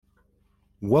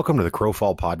Welcome to the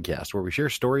Crowfall Podcast, where we share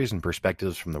stories and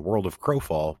perspectives from the world of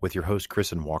Crowfall with your host,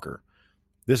 Chris and Walker.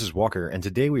 This is Walker, and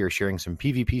today we are sharing some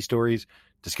PvP stories,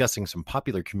 discussing some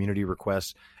popular community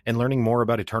requests, and learning more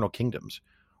about Eternal Kingdoms.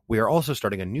 We are also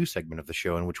starting a new segment of the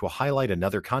show in which we'll highlight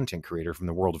another content creator from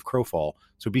the world of Crowfall,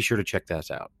 so be sure to check that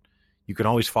out. You can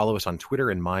always follow us on Twitter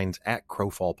and Minds at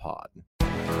CrowfallPod.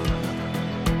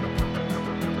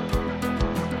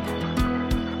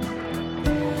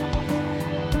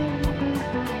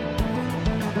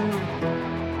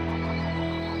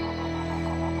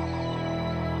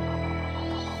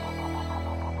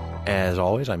 As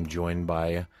always, I'm joined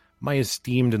by my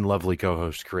esteemed and lovely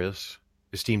co-host, Chris.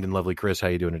 Esteemed and lovely Chris, how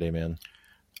you doing today, man?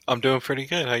 I'm doing pretty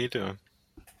good. How you doing?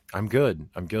 I'm good.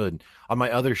 On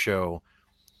my other show,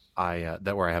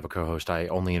 where I have a co-host, I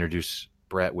only introduce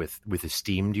Brett with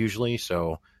esteemed usually,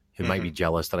 so he might be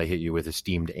jealous that I hit you with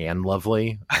esteemed and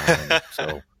lovely.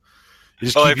 So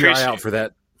just keep your eye out for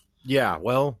that. Yeah,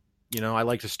 well, I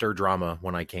like to stir drama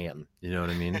when I can. You know what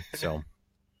I mean? So,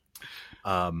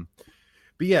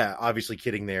 but yeah, obviously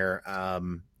kidding there.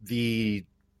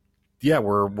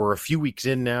 We're a few weeks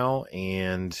in now,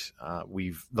 and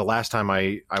the last time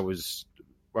I was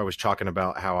talking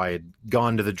about how I had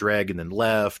gone to the Dreg and then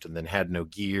left and then had no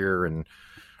gear and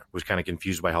was kind of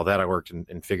confused by how that worked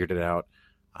and figured it out.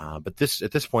 But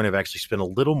at this point, I've actually spent a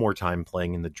little more time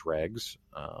playing in the Dregs.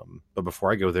 But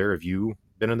before I go there, have you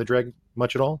been in the Dreg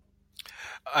much at all?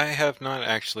 I have not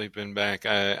actually been back.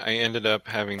 I ended up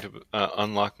having to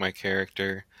unlock my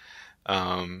character,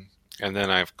 and then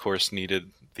I of course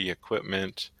needed the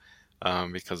equipment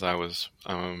because I was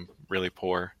really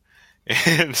poor,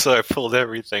 and so I pulled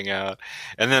everything out.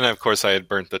 And then of course I had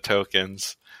burnt the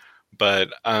tokens,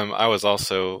 but I was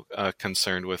also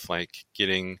concerned with like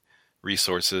getting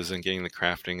resources and getting the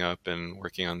crafting up and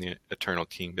working on the Eternal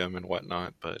Kingdom and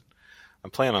whatnot. But I'm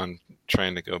planning on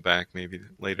trying to go back maybe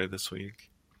later this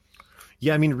week.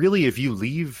 Yeah, I mean, really, if you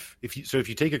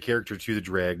take a character to the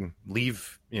Dreg,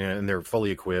 leave, and they're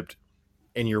fully equipped,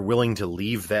 and you're willing to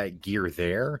leave that gear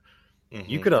there,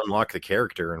 you could unlock the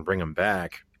character and bring them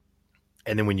back.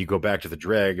 And then when you go back to the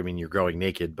Dreg, I mean, you're going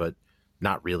naked, but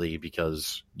not really,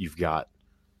 because you've got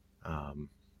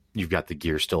the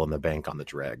gear still in the bank on the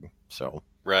Dreg. So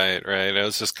Right. It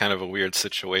was just kind of a weird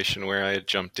situation where I had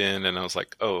jumped in and I was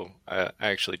like, oh, I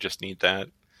actually just need that.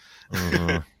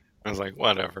 I was like,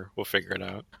 whatever, we'll figure it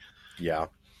out. Yeah.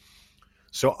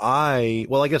 So I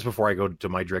guess before I go to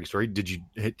my Dreg story, did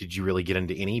you really get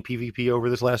into any PvP over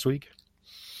this last week?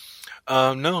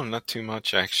 No, not too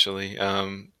much actually.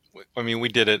 I mean, we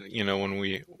did it, when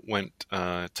we went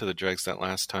to the Dregs that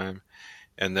last time.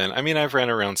 And then, I mean, I've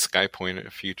ran around Skypoint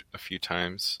a few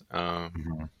times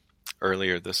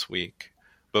earlier this week,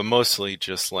 but mostly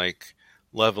just like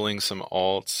leveling some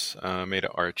alts, made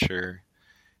an archer,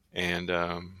 and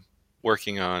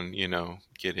working on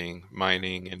getting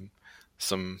mining and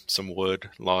some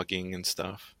wood logging and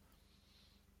stuff.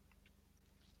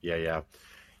 Yeah.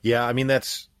 I mean,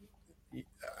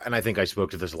 and I think I spoke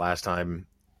to this last time.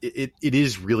 It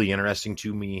is really interesting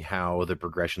to me how the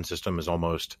progression system is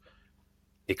almost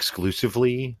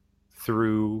exclusively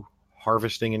through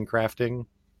harvesting and crafting.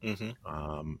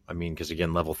 I mean, because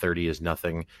again, level 30 is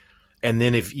nothing. And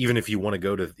then even if you want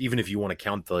to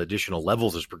count the additional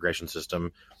levels as progression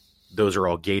system, those are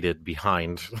all gated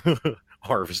behind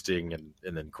harvesting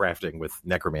and then crafting with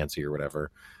necromancy or whatever.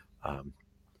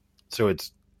 So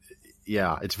it's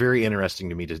very interesting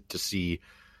to me to see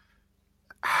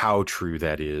how true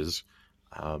that is.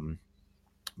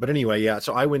 But anyway, yeah.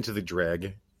 So I went to the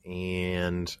Dreg,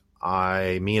 and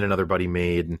me and another buddy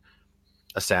made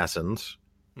assassins,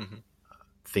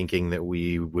 thinking that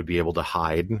we would be able to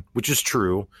hide, which is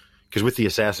true, because with the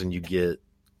assassin you get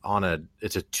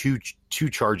it's a two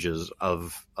charges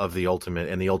of the ultimate,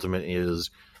 and the ultimate is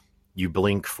you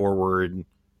blink forward,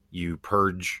 you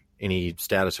purge any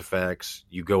status effects,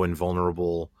 you go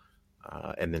invulnerable,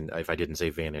 and then if I didn't say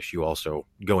vanish, you also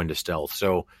go into stealth.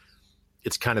 So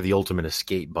it's kind of the ultimate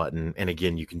escape button, and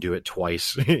again, you can do it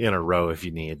twice in a row if you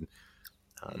need.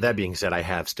 That being said, I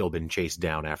have still been chased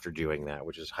down after doing that,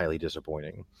 which is highly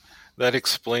disappointing. That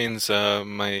explains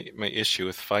my issue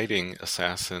with fighting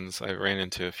assassins. I ran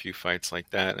into a few fights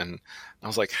like that, and I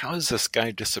was like, how is this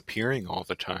guy disappearing all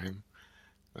the time?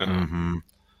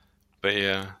 But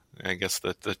yeah, I guess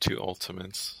the two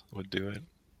ultimates would do it.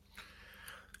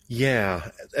 Yeah,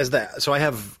 so I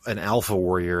have an Alpha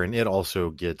Warrior, and it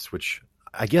also gets, which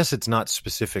I guess it's not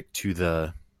specific to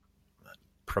the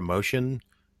promotion.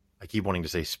 I keep wanting to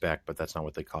say spec, but that's not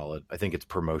what they call it. I think it's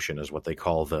promotion is what they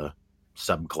call the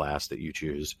subclass that you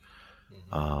choose.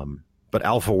 But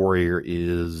Alpha Warrior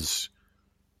is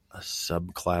a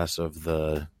subclass of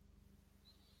the.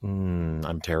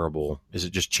 I'm terrible. Is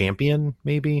it just champion?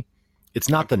 Maybe it's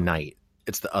not the knight.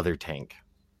 It's the other tank.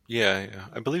 Yeah.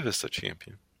 I believe it's the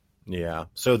champion. Yeah.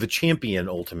 So the champion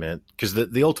ultimate, because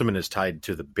the ultimate is tied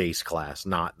to the base class,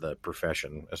 not the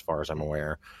profession, as far as I'm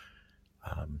aware.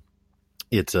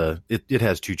 It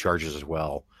has 2 charges as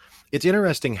well. It's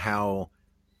interesting how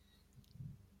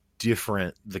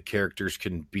different the characters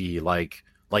can be. Like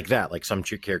that. Like some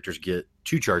characters get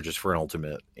 2 charges for an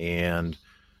ultimate, and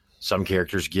some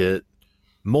characters get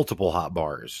multiple hot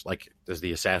bars. Like as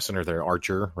the assassin or the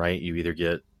archer, right? You either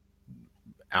get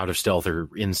out of stealth or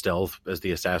in stealth as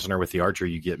the assassin, or with the archer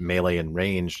you get melee and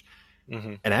ranged.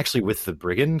 Mm-hmm. And actually with the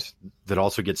brigand that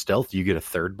also gets stealth, you get a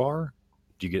 3rd bar.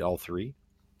 Do you get all 3?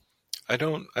 I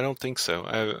don't think so.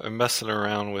 I'm messing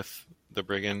around with the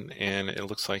brigand, and it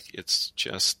looks like it's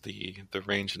just the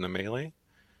range and the melee,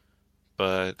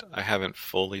 but I haven't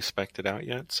fully spec'd it out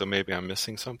yet, so maybe I'm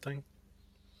missing something.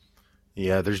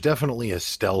 Yeah, there's definitely a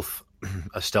stealth.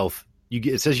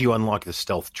 It says you unlock the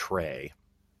stealth tray.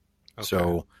 Okay.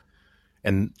 So,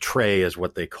 and tray is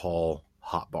what they call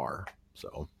hotbar.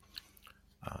 So,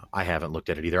 I haven't looked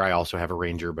at it either. I also have a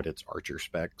ranger, but it's archer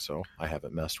spec, so I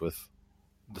haven't messed with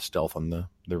the stealth on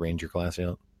the ranger class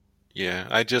yet. Yeah,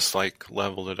 I just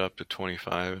leveled it up to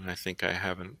 25, and I think I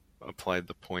haven't applied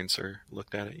the points or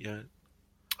looked at it yet.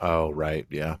 Oh, right.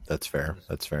 Yeah, that's fair.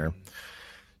 That's fair.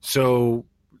 So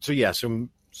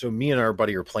me and our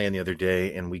buddy are playing the other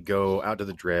day, and we go out to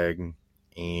the drag,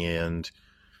 and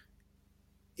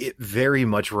it very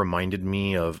much reminded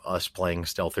me of us playing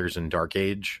stealthers in Dark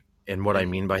Age. And what I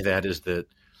mean by that is that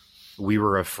we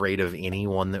were afraid of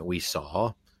anyone that we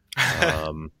saw.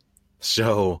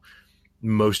 So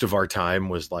most of our time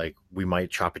was like we might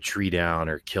chop a tree down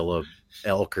or kill a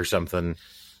elk or something,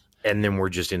 and then we're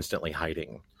just instantly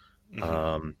hiding.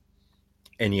 Mm-hmm.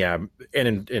 And yeah,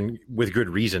 and with good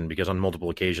reason, because on multiple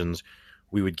occasions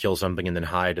we would kill something and then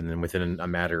hide, and then within a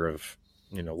matter of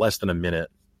less than a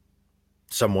minute,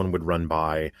 someone would run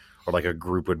by, or like a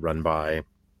group would run by.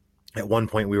 At one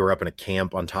point, we were up in a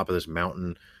camp on top of this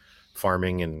mountain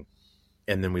farming, and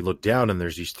then we looked down, and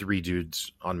there's these 3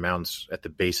 dudes on mounts at the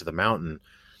base of the mountain,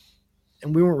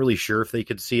 and we weren't really sure if they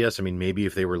could see us. I mean, maybe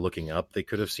if they were looking up, they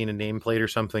could have seen a nameplate or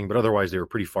something, but otherwise they were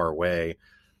pretty far away.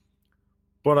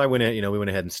 But we went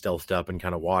ahead and stealthed up and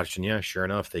kind of watched, and yeah, sure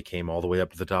enough, they came all the way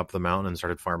up to the top of the mountain and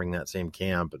started farming that same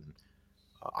camp. And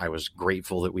I was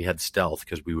grateful that we had stealth,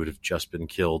 because we would have just been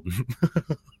killed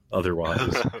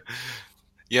otherwise.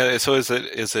 Yeah, so is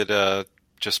it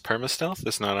just perma stealth?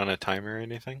 It's not on a timer or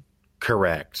anything?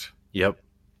 Correct. Yep.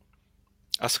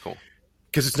 That's cool.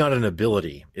 Because it's not an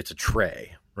ability, it's a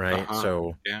tray, right? Uh-huh.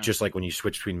 So Yeah. just like when you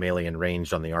switch between melee and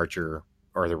ranged on the archer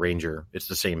or the ranger, it's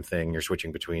the same thing. You're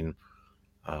switching between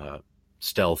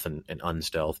stealth and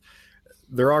unstealth.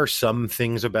 There are some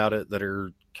things about it that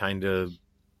are kind of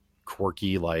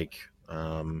quirky, like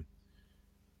I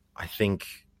think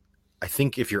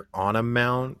if you're on a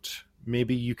mount,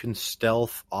 maybe you can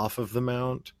stealth off of the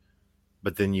mount,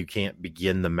 but then you can't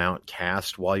begin the mount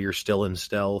cast while you're still in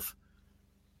stealth.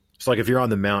 So like if you're on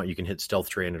the mount, you can hit stealth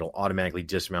tray and it'll automatically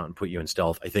dismount and put you in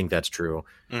stealth. I think that's true.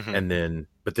 Mm-hmm.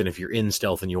 But then if you're in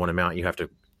stealth and you want to mount, you have to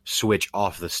switch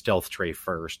off the stealth tray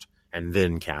first and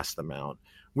then cast the mount,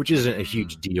 which isn't a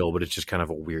huge deal, but it's just kind of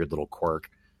a weird little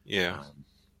quirk. Yeah.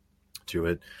 To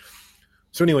it.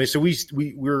 So anyway, so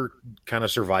we're kind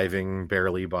of surviving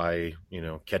barely by,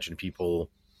 catching people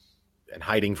and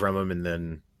hiding from them, and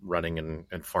then running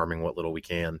and farming what little we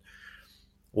can.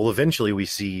 Well, eventually we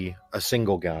see a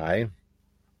single guy,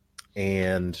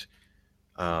 and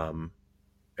so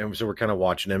we're kind of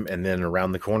watching him, and then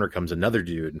around the corner comes another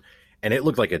dude, and it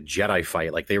looked like a Jedi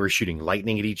fight. Like they were shooting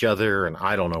lightning at each other, and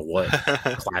I don't know what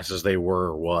classes they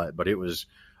were or what, but it was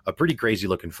a pretty crazy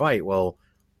looking fight. Well,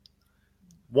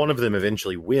 one of them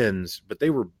eventually wins, but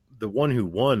the one who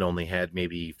won only had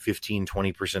maybe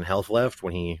 15-20% health left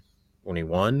when he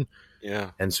won.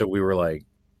 Yeah. And so we were like,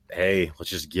 hey, let's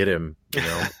just get him,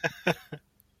 Right.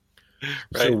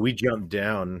 So we jumped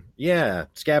down. Yeah,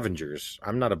 scavengers.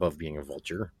 I'm not above being a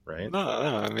vulture, right? No,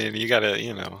 I mean, you gotta,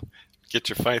 get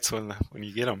your fights when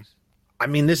you get them. I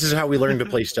mean, this is how we learn to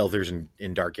play stealthers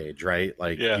in Dark Age, right?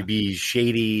 Like, you be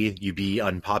shady, you be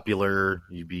unpopular,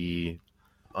 you be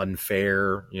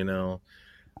unfair, You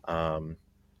got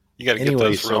to get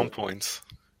those realm points.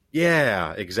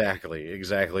 Yeah, exactly.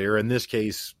 Or in this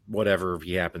case, whatever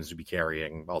he happens to be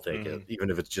carrying, I'll take it. Even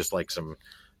if it's just like some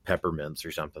peppermints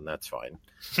or something, that's fine.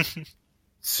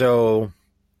 So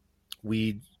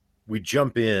we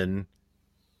jump in,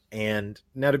 and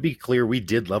now to be clear, we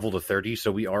did level to 30, so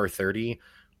we are 30,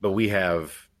 but we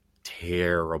have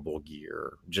terrible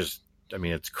gear. Just, I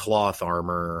mean, it's cloth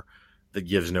armor that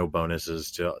gives no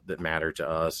bonuses that matter to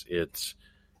us. It's,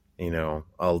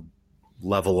 a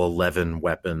level 11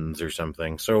 weapons or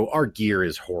something. So our gear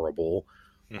is horrible.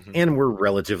 Mm-hmm. And we're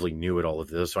relatively new at all of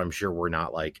this. So I'm sure we're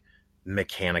not like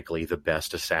mechanically the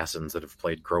best assassins that have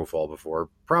played Crowfall before.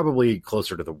 Probably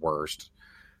closer to the worst.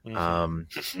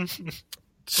 Mm-hmm.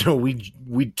 So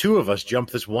we two of us jump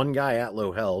this one guy at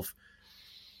low health.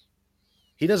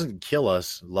 He doesn't kill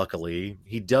us, luckily.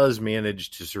 He does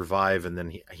manage to survive, and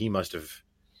then he must have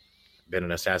been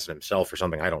an assassin himself or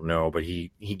something. I don't know, but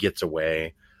he gets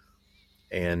away.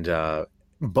 And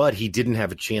but he didn't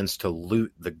have a chance to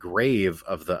loot the grave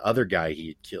of the other guy he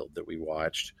had killed that we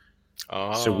watched.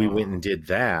 Oh. So we went and did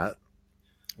that,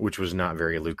 which was not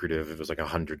very lucrative. It was like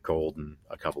 100 gold and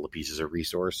a couple of pieces of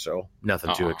resource, so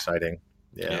nothing too exciting.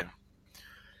 Yeah.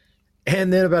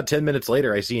 And then about 10 minutes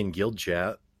later, I see in guild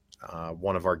chat,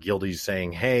 one of our guildies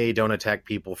saying, "Hey, don't attack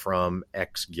people from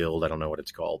X guild." I don't know what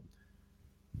it's called.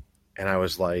 And I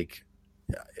was like,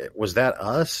 "Was that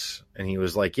us?" And he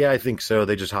was like, "Yeah, I think so.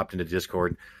 They just hopped into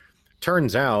Discord."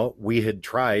 Turns out we had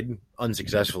tried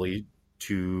unsuccessfully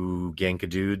to gank a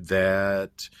dude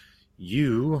that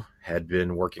you had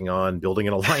been working on building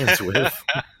an alliance with.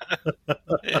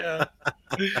 Yeah.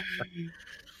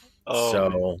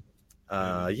 So,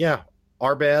 yeah,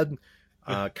 our bad,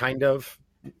 kind of.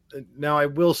 Now, I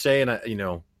will say,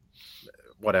 and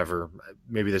whatever,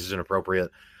 maybe this is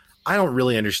inappropriate. I don't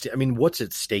really understand. I mean, what's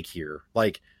at stake here?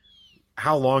 Like,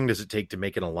 how long does it take to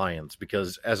make an alliance?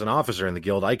 Because as an officer in the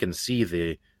guild, I can see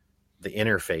the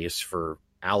interface for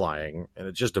allying, and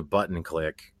it's just a button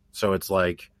click. So it's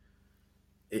like,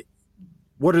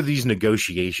 what are these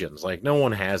negotiations? Like, no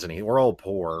one has any. We're all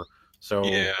poor. So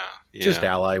just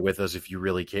ally with us if you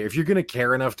really care. If you're going to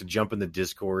care enough to jump in the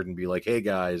Discord and be like, "Hey,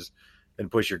 guys,"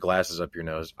 and push your glasses up your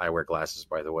nose. I wear glasses,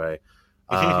 by the way.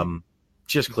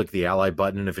 Just click the ally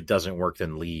button, and if it doesn't work,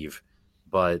 then leave.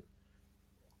 But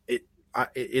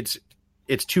it's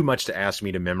too much to ask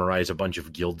me to memorize a bunch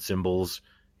of guild symbols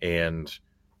and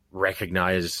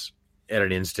recognize at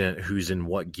an instant who's in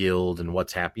what guild and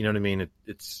what's happening. You know what I mean?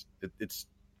 It's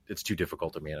too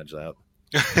difficult to manage that.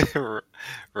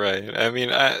 Right. I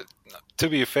mean, to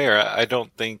be fair, I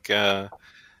don't think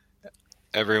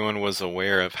everyone was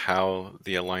aware of how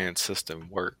the alliance system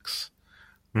works,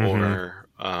 or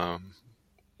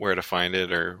where to find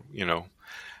it, or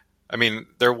I mean,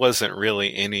 there wasn't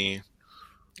really any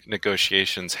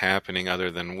negotiations happening other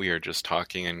than we are just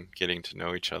talking and getting to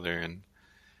know each other, and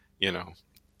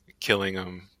killing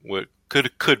them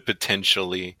could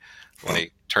potentially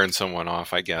like turn someone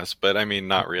off, I guess. But I mean,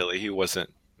 not really. He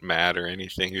wasn't mad or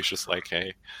anything. He was just like,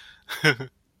 "Hey."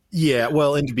 Yeah,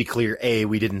 well, and to be clear,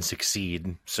 we didn't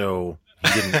succeed, so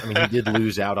he didn't. I mean, he did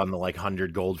lose out on the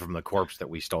 100 gold from the corpse that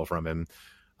we stole from him,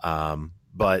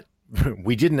 but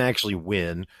we didn't actually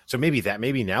win. So maybe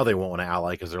now they won't want to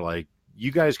ally because they're like,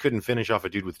 "You guys couldn't finish off a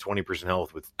dude with 20%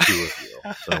 health with 2 of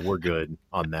you, so we're good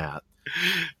on that."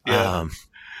 Yeah.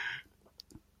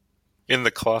 In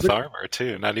the cloth armor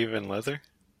too, not even leather.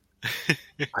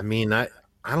 I mean, I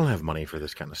don't have money for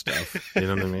this kind of stuff. You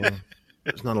know what I mean?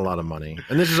 There's not a lot of money,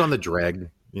 and this is on the Dreg.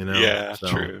 Yeah,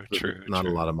 so true. Not a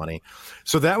lot of money.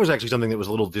 So that was actually something that was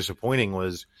a little disappointing.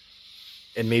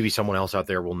 And maybe someone else out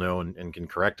there will know and can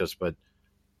correct us, but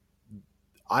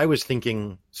I was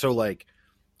thinking, so like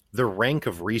the rank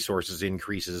of resources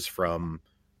increases from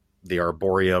the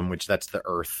Arboreum, which that's the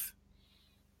Earth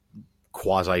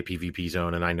quasi PvP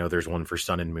zone, and I know there's one for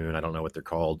Sun and Moon. I don't know what they're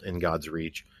called in God's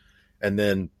Reach. And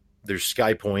then there's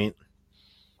Sky Point,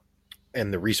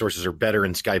 and the resources are better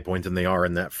in Sky Point than they are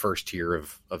in that first tier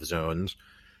of zones.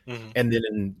 Mm-hmm. And then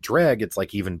in Dreg, it's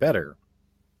like even better.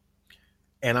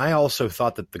 And I also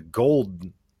thought that the gold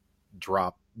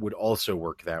drop would also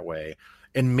work that way.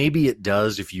 And maybe it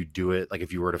does if you do it, like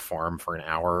if you were to farm for an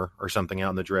hour or something out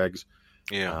in the dregs.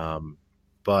 Yeah.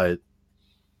 But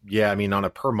yeah, I mean, on a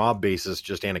per mob basis,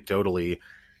 just anecdotally,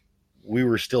 we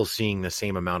were still seeing the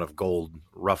same amount of gold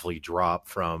roughly drop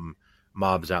from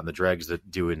mobs out in the dregs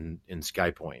that do in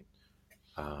Sky Point,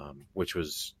 which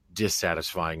was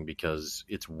dissatisfying because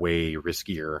it's way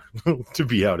riskier to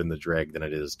be out in the dreg than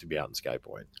it is to be out in Sky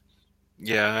Point.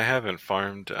 Yeah, I haven't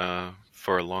farmed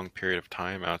for a long period of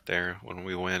time out there. When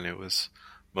we went, it was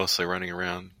mostly running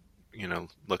around,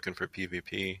 looking for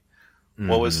PvP. Mm-hmm.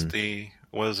 What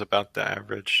was about the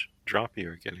average drop you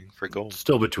were getting for gold?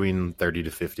 Still between 30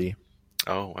 to 50.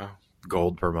 Oh, wow.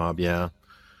 Gold per mob, yeah.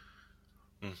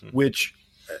 Mm-hmm. Which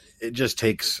it just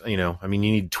takes, I mean,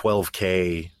 you need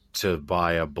 12k to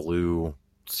buy a blue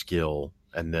skill,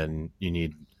 and then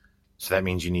so that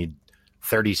means you need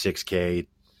 36k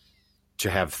to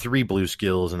have 3 blue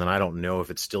skills, and then I don't know if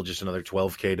it's still just another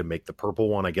 12K to make the purple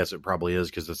one. I guess it probably is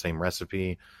because the same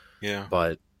recipe. Yeah.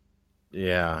 But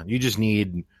yeah, you just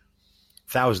need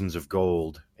thousands of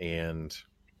gold, and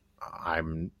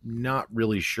I'm not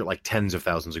really sure, like tens of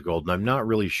thousands of gold, and I'm not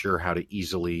really sure how to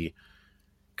easily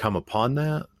come upon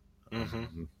that.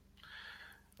 Mm-hmm.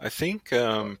 I think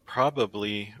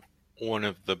probably one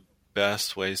of the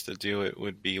best ways to do it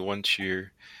would be once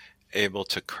you're able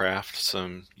to craft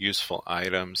some useful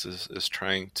items is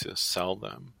trying to sell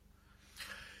them.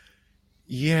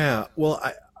 Yeah, well,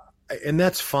 and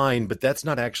that's fine, but that's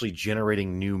not actually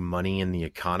generating new money in the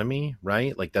economy,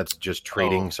 right? Like that's just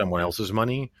trading someone else's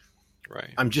money.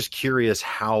 Right. I'm just curious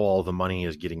how all the money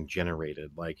is getting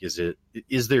generated. Like, is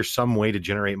there some way to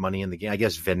generate money in the game? I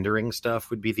guess vendoring stuff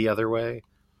would be the other way.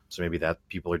 So maybe that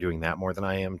people are doing that more than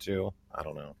I am too. I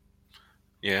don't know.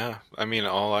 Yeah, I mean,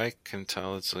 all I can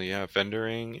tell is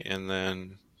vendoring and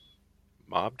then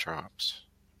mob drops.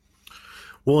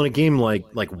 Well, in a game like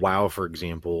WoW, for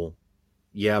example,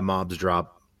 yeah, mobs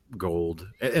drop gold.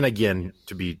 And again,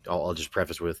 I'll just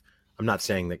preface with, I'm not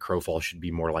saying that Crowfall should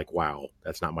be more like WoW.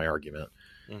 That's not my argument.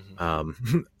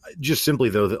 Mm-hmm. Just simply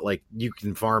though that like you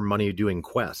can farm money doing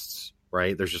quests,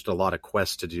 right? There's just a lot of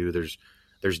quests to do.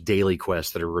 There's daily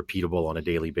quests that are repeatable on a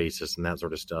daily basis and that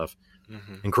sort of stuff.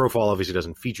 Mm-hmm. And Crowfall obviously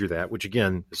doesn't feature that, which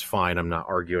again is fine. I'm not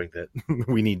arguing that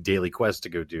we need daily quests to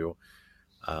go do.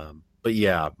 But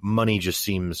yeah, money just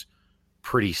seems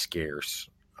pretty scarce,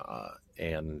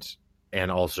 and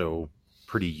also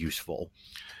pretty useful.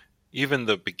 Even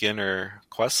the beginner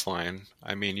quest line,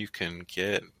 I mean, you can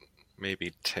get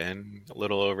maybe a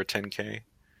little over 10K.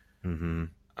 Mm-hmm.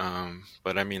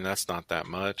 But I mean, that's not that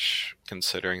much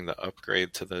considering the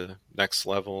upgrade to the next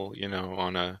level,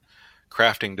 on a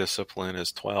crafting discipline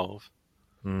is 12.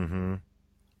 Mm-hmm.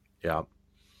 Yeah.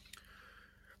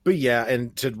 But yeah,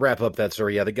 and to wrap up that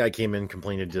story, yeah, the guy came in,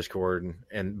 complained in Discord,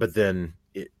 but then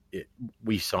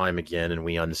we saw him again, and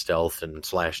we unstealthed and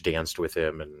slash danced with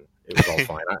him, and it was all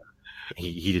fine.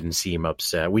 He didn't seem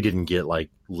upset. We didn't get like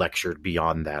lectured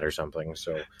beyond that or something.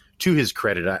 So to his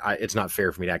credit, it's not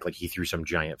fair for me to act like he threw some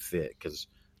giant fit, because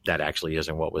that actually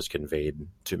isn't what was conveyed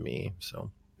to me.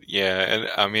 So yeah, and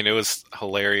I mean, it was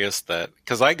hilarious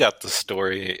because I got the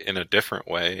story in a different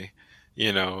way,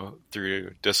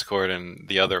 through Discord and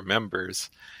the other members.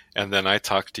 And then I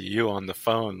talked to you on the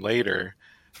phone later,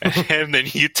 and then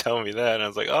you tell me that, and I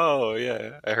was like, oh,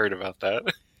 yeah, I heard about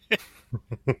that.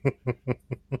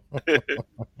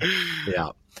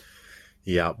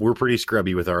 Yeah, we're pretty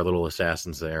scrubby with our little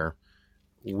assassins there.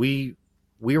 We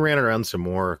ran around some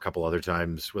more a couple other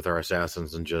times with our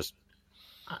assassins, and just,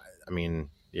 I mean,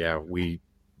 yeah,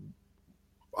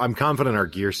 I'm confident our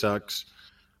gear sucks.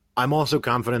 I'm also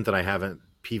confident that I haven't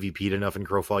PvP'd enough in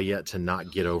Crowfall yet to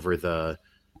not get over the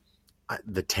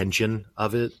tension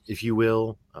of it, if you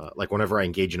will. Like whenever I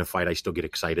engage in a fight, I still get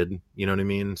excited. You know what I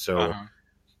mean? So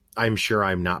I'm sure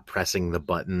I'm not pressing the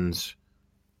buttons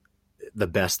the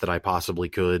best that I possibly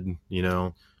could,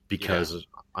 because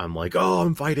I'm like, oh,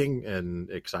 I'm fighting and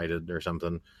excited or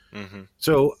something. Mm-hmm.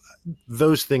 So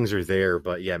those things are there,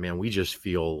 but yeah, man, we just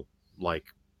feel like,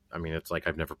 I mean, it's like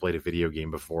I've never played a video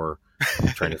game before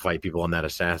trying to fight people on that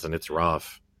assassin. It's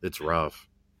rough.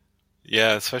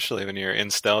 Yeah, especially when you're in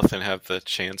stealth and have the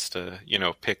chance to,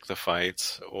 pick the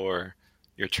fights, or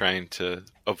you're trying to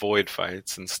avoid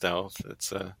fights in stealth.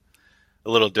 It's a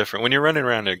little different. When you're running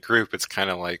around in a group, it's kind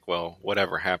of like, well,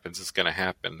 whatever happens is going to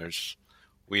happen.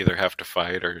 We either have to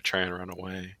fight or try and run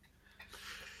away.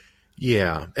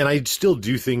 Yeah, and I still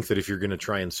do think that if you're going to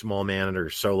try and small man it or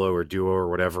solo or duo or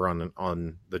whatever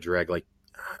on the drag, like,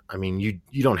 I mean,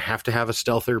 you don't have to have a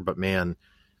stealther, but man,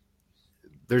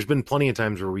 there's been plenty of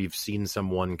times where we've seen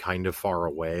someone kind of far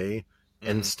away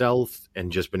and stealth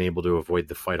and just been able to avoid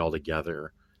the fight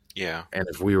altogether. Yeah. And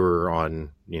if we were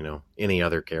on, any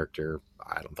other character,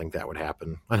 I don't think that would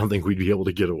happen. I don't think we'd be able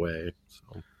to get away.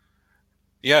 So.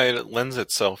 Yeah, it lends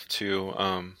itself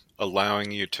to allowing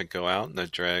you to go out in the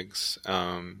dregs,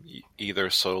 either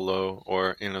solo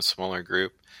or in a smaller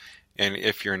group. And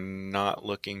if you're not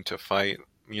looking to fight,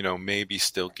 maybe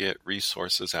still get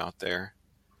resources out there.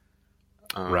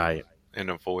 Right. And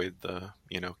avoid the,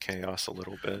 chaos a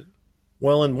little bit.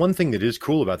 Well, and one thing that is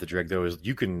cool about the dreg, though, is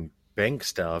you can bank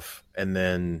stuff, and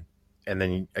then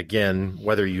again,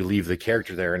 whether you leave the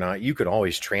character there or not, you can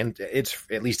always it's,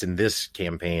 at least in this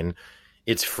campaign,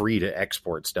 it's free to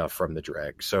export stuff from the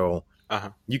dreg. So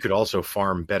you could also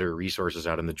farm better resources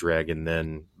out in the dreg and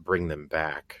then bring them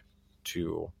back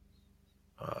to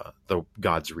the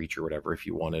God's Reach or whatever if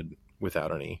you wanted,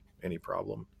 without any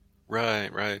problem.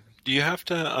 Right. Do you have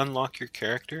to unlock your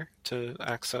character to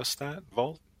access that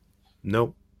vault?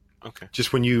 Nope. Okay.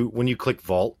 Just when you click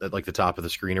vault at like the top of the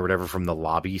screen or whatever from the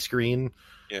lobby screen,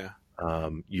 Yeah.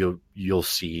 you'll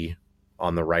see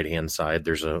on the right hand side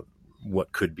there's a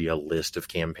what could be a list of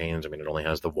campaigns. I mean, it only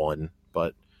has the one,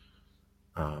 but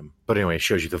anyway, it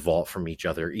shows you the vault from each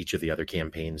of the other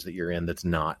campaigns that you're in that's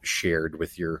not shared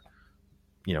with your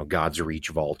God's Reach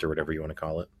vault or whatever you want to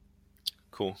call it.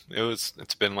 Cool.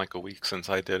 It's been like a week since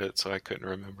I did it, so I couldn't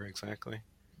remember exactly.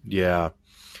 Yeah,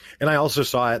 and I also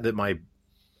saw it that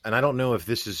and I don't know if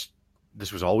this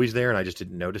was always there and I just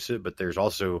didn't notice it, but there's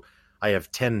also I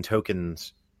have 10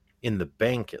 tokens in the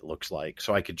bank, it looks like,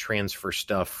 so I could transfer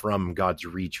stuff from God's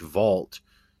Reach vault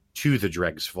to the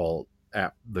Dregs vault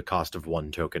at the cost of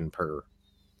 1 token per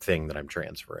thing that I'm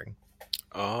transferring.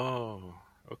 Oh,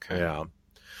 okay. Yeah.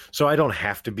 So I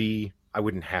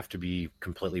wouldn't have to be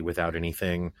completely without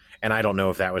anything. And I don't know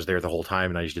if that was there the whole time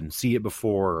and I just didn't see it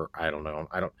before. I don't know.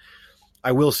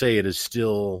 I will say it is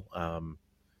still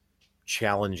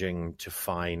challenging to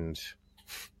find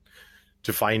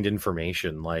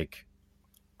information like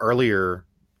earlier.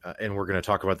 And we're going to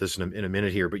talk about this in a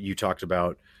minute here, but you talked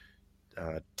about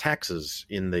taxes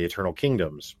in the Eternal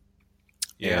Kingdoms.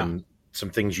 Yeah. And some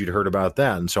things you'd heard about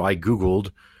that. And so I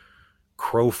Googled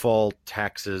Crowfall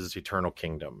taxes Eternal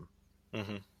Kingdom.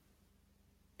 Mm-hmm.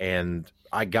 And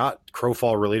I got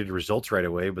Crowfall related results right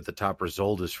away, but the top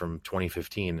result is from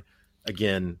 2015.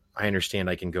 Again, I understand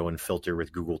I can go and filter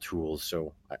with Google tools,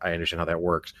 so I understand how that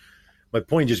works. My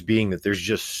point just being that there's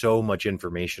just so much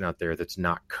information out there that's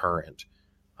not current.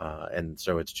 And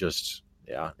so it's just,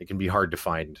 it can be hard to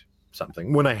find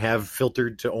something. When I have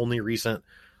filtered to only recent,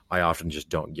 I often just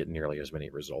don't get nearly as many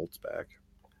results back.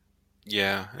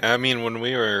 Yeah. I mean, when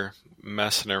we were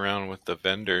messing around with the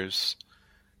vendors,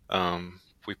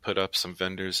 we put up some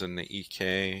vendors in the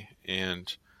EK,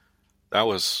 and that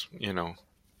was,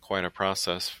 quite a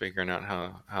process figuring out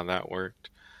how that worked.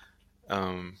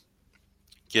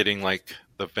 Getting like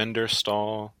the vendor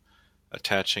stall,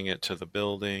 attaching it to the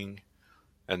building,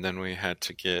 and then we had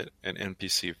to get an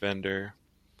NPC vendor.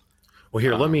 Well,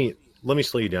 here, let me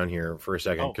slow you down here for a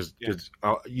second because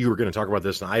you were going to talk about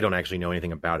this, and I don't actually know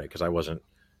anything about it because I wasn't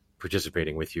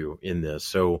participating with you in this.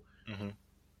 So,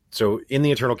 so in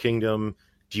the Eternal Kingdom,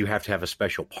 do you have to have a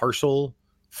special parcel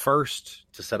first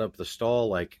to set up the stall?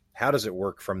 Like, how does it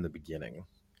work from the beginning?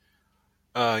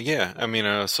 Yeah. I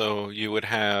mean, so you would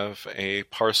have a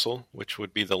parcel, which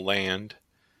would be the land.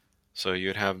 So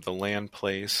you'd have the land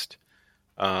placed,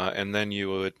 and then you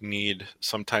would need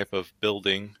some type of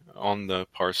building on the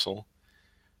parcel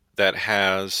that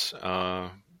has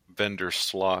vendor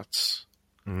slots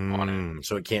on it.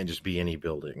 So it can't just be any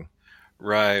building.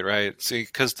 Right. See,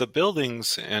 because the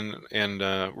buildings and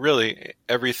really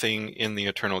everything in the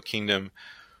Eternal Kingdom,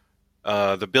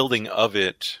 the building of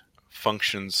it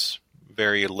functions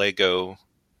very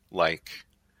Lego-like.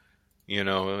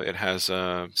 It has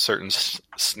certain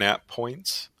snap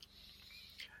points.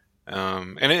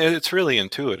 And it's really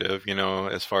intuitive,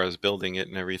 as far as building it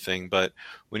and everything. But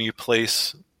when you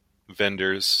place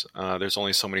vendors, there's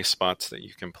only so many spots that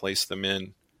you can place them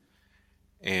in.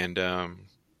 And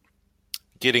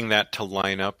getting that to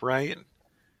line up right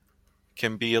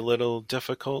can be a little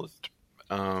difficult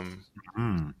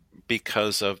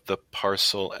because of the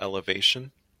parcel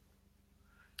elevation.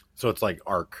 So it's like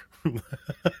Arc.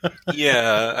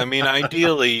 Yeah, I mean,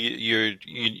 ideally, you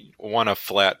want a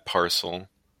flat parcel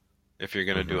if you're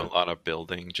going to do a lot of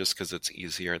building, just because it's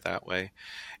easier that way.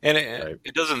 And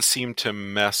it doesn't seem to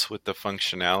mess with the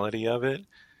functionality of it.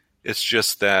 It's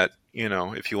just that,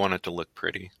 if you want it to look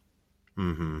pretty.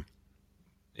 Mm-hmm.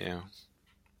 Yeah.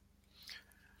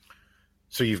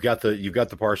 So you've got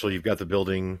the parcel, you've got the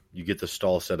building, you get the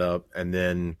stall set up, and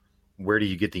then where do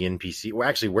you get the NPC? Well,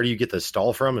 actually, where do you get the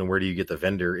stall from, and where do you get the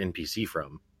vendor NPC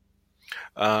from?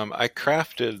 I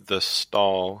crafted the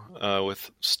stall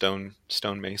with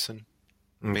stonemason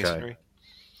masonry.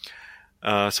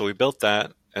 So we built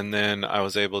that, and then I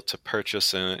was able to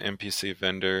purchase an NPC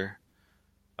vendor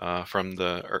from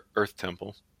the Earth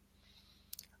Temple,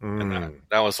 and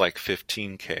that was like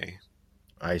 $15K.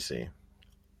 I see.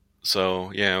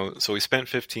 So so we spent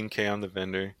 $15K on the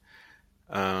vendor.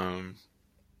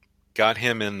 Got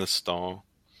him in the stall,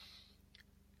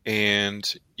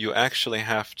 and you actually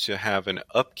have to have an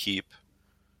upkeep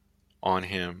on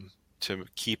him to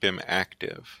keep him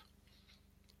active.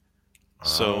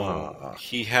 So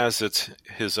he has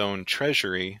his own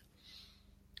treasury,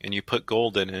 and you put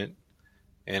gold in it,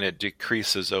 and it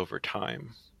decreases over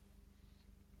time.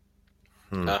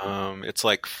 It's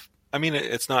like, I mean,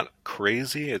 it's not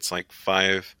crazy. It's like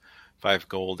five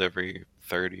gold every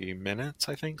 30 minutes,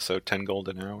 I think. So 10 gold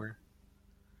an hour.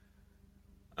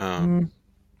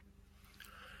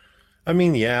 I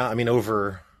mean, yeah. I mean,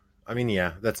 over. I mean,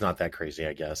 yeah. That's not that crazy,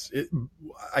 I guess.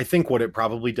 I think what it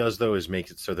probably does though is make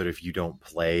it so that if you don't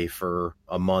play for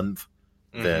a month,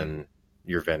 Hmm. then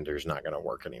your vendor's not going to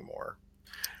work anymore,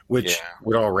 Yeah. which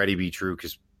would already be true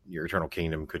because your Eternal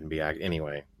Kingdom couldn't be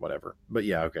anyway. Whatever. But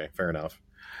yeah, okay, fair enough.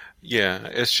 Yeah.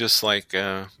 It's just like,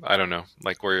 I don't know,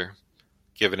 like we're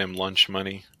giving him lunch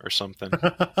money or something.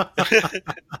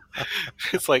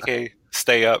 It's like, hey,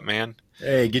 stay up, man.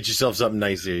 Hey, get yourself something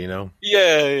nice here, you know.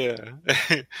 Yeah,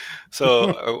 yeah.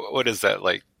 So, what is that,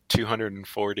 like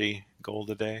 240 gold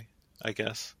a day, I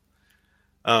guess?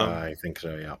 Um, I think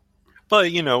so. Yeah.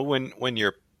 but when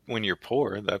you're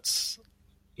poor, that's,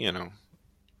 you know,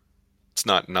 it's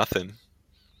not nothing.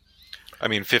 I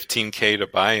mean, 15K to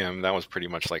buy him, that was pretty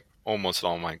much like almost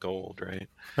all my gold, right?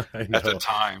 I At the know,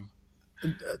 time.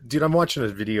 dude. I'm watching a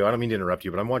video. I don't mean to interrupt you,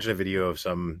 but I'm watching a video of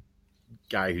some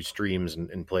guy who streams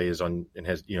and plays on and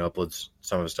has uploads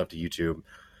some of his stuff to YouTube,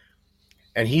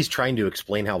 and he's trying to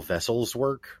explain how vessels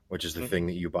work, which is the Mhm. thing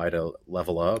that you buy to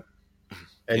level up.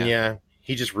 And Yeah. yeah,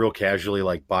 he just real casually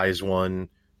like buys one,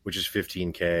 which is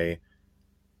 15K.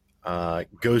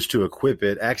 Goes to equip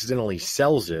it, accidentally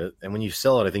sells it, and when you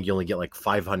sell it, I think you only get like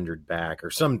 500 back or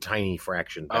some tiny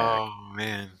fraction back. Oh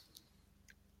man. Yeah.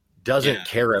 Doesn't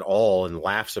care at all and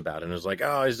laughs about it and is like,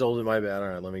 "Oh, I sold it, my bad. All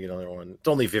right, let me get another one. It's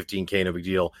only 15K, no big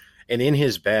deal." And in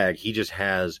his bag, he just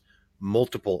has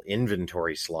multiple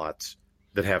inventory slots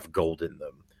that have gold in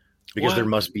them because there What?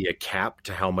 must be a cap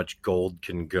to how much gold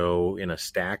can go in a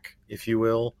stack, if you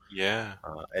will. Yeah.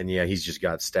 And yeah, he's just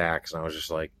got stacks, and I was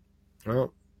just like,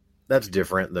 "Well, that's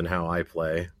different than how I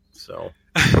play." So,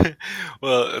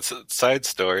 Well, it's a side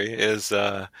story is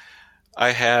I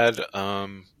had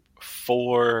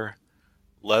four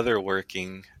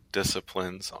leatherworking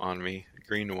disciplines on me,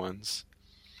 green ones,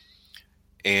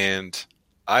 and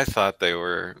I thought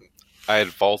I had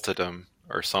vaulted them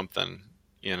or something,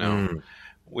 you know. mm,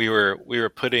 We were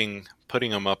putting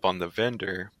them up on the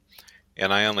vendor,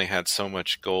 and I only had so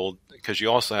much gold because you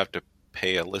also have to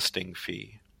pay a listing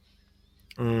fee,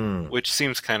 mm. which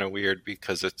seems kind of weird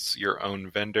because it's your own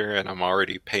vendor and I'm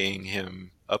already paying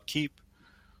him upkeep.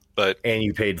 But And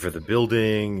you paid for the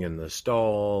building and the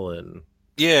stall, and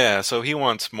yeah, so he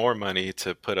wants more money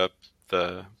to put up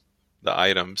the the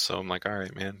items. So I'm like, all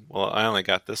right, man. Well, I only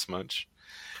got this much,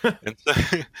 and so,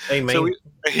 hey, so man, we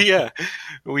yeah,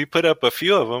 we put up a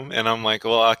few of them, and I'm like,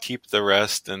 well, I'll keep the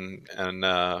rest, and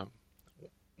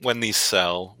when these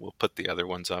sell, we'll put the other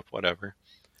ones up, whatever.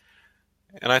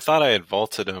 And I thought I had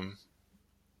vaulted them,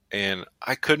 and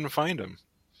I couldn't find them.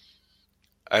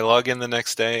 I log in the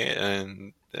next day,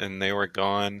 and they were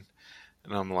gone,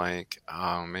 and I'm like,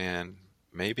 oh man,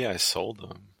 maybe I sold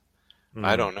them.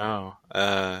 I mm, don't know.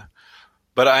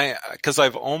 But because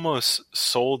I've almost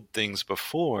sold things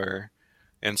before,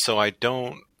 and so I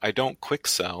don't quick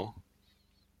sell.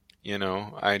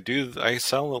 I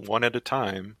sell it one at a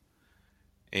time,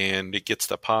 and it gets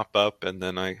to pop up, and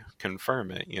then I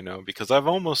confirm it. Because I've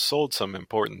almost sold some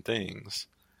important things.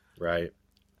 right?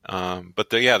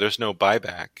 But yeah, there's no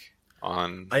buyback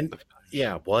on I the.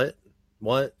 yeah, what?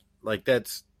 Like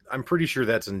that's I'm pretty sure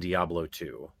that's in Diablo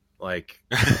 2. Like,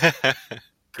 come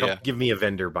Yeah, give me a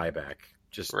vendor buyback.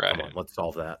 Just come on, right. let's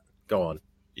solve that. Go on.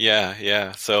 Yeah,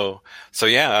 yeah. So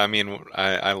yeah. I mean,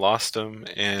 I lost them,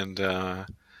 and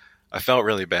I felt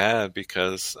really bad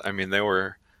because I mean they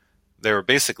were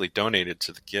basically donated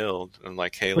to the guild and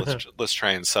like, hey, let's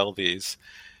try and sell these.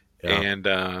 Yeah.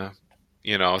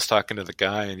 And I was talking to the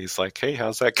guy and he's like, hey,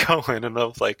 how's that going? And I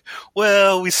was like,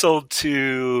 well, we sold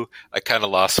two. I kind of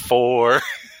lost four.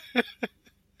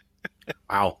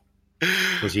 Wow.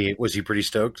 Was he pretty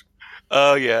stoked?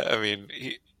 Oh yeah, I mean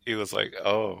he was like,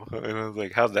 oh, and I was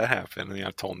like, how'd that happen? And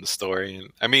I told him the story, and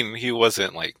I mean he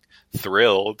wasn't like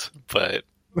thrilled, but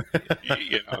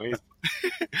he's I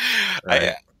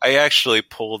Right. I actually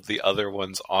pulled the other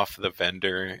ones off the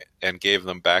vendor and gave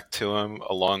them back to him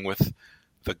along with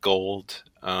the gold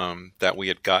that we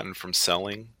had gotten from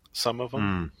selling some of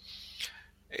them, Mm.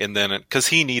 and then because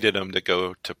he needed them to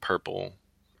go to purple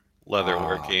Ah,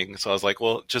 leatherworking, so I was like,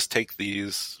 well, just take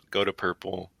these, go to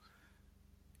purple,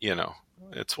 you know,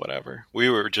 it's whatever. We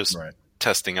were just right.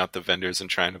 testing out the vendors and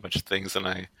trying a bunch of things, and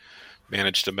I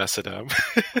managed to mess it up.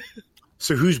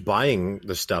 So who's buying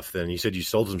the stuff then? You said you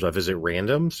sold some stuff. Is it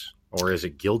randoms or is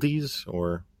it guildies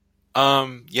or?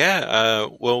 Yeah,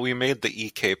 well, we made the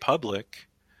EK public,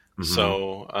 Mhm.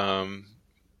 so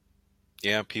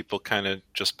yeah, people kind of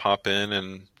just pop in,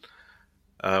 and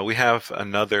we have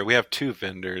two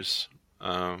vendors,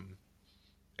 um,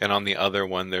 and on the other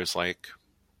one, there's like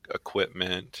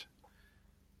equipment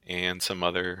and some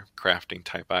other crafting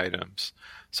type items.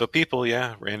 So people,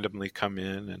 yeah, randomly come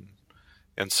in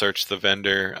and search the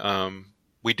vendor.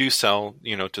 We do sell,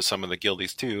 to some of the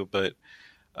guildies too, but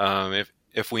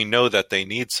if we know that they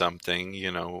need something,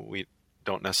 we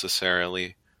don't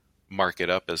necessarily mark it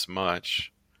up as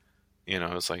much.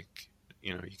 It's like,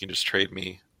 you can just trade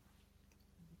me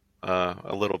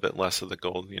a little bit less of the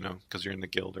gold, because you're in the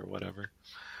guild or whatever.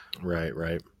 Right,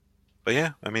 right. But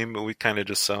yeah, I mean, we kind of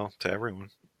just sell to everyone.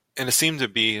 And it seemed to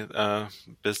be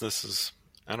businesses,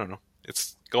 I don't know,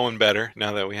 it's going better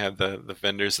now that we have the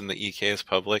vendors and the EK is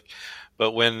public.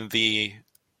 But when the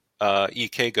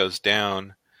EK goes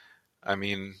down, I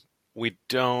mean, we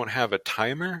don't have a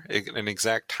timer, an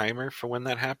exact timer for when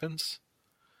that happens,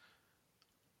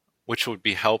 which would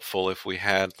be helpful if we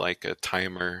had like a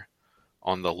timer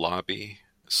on the lobby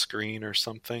screen or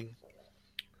something.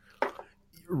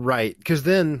 Right,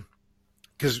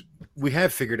 because we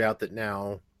have figured out that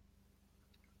now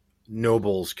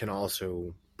nobles can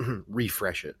also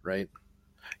refresh it, right?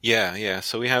 Yeah, yeah.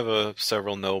 So we have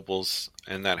several nobles,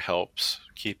 and that helps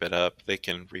keep it up. They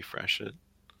can refresh it.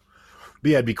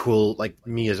 But yeah, it'd be cool, like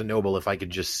me as a noble, if I could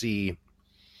just see,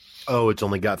 oh, it's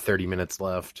only got 30 minutes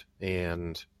left,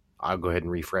 and I'll go ahead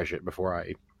and refresh it before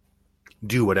I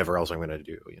do whatever else I'm going to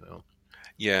do,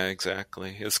 Yeah,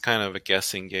 exactly. It's kind of a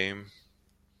guessing game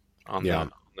on Yeah.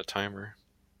 the timer.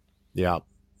 Yeah,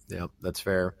 yeah, that's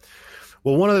fair.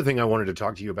 Well, one other thing I wanted to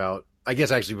talk to you about, I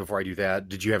guess actually before I do that,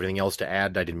 did you have anything else to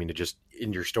add? I didn't mean to just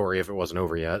end your story if it wasn't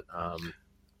over yet.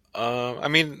 I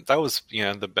mean, that was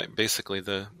basically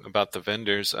the about the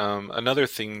vendors. Another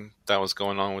thing that was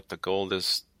going on with the gold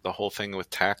is the whole thing with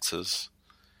taxes,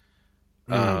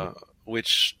 mm,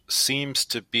 which seems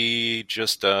to be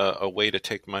just a way to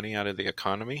take money out of the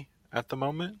economy at the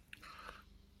moment,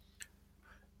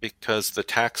 because the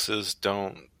taxes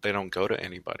don't go to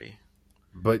anybody.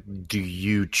 but do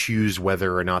you choose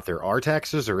whether or not there are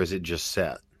taxes, or is it just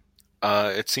set?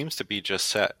 It seems to be just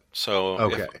set. So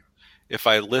Okay. if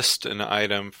I list an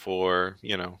item for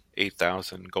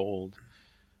 8,000 gold,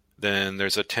 then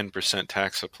there's a 10%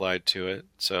 tax applied to it,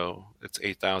 so it's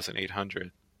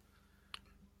 8,800.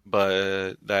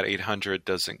 But that 800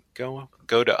 doesn't go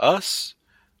to us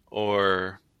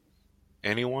or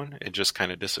anyone. It just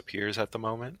kind of disappears at the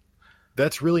moment.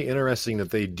 That's really interesting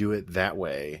that they do it that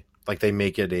way. Like they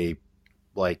make it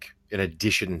like an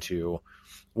addition to,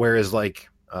 whereas like,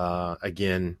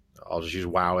 again, I'll just use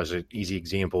WoW as an easy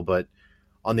example, but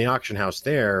on the auction house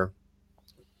there,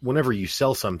 whenever you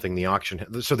sell something,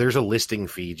 so there's a listing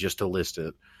fee just to list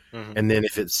it. Hmm. And then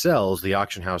if it sells, the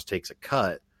auction house takes a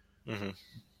cut. Hmm.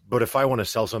 But if I want to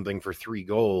sell something for 3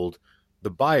 gold,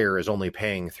 the buyer is only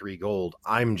paying 3 gold.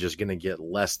 I'm just going to get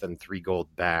less than 3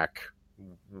 gold back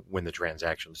when the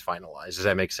transaction's finalized. Does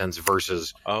that make sense?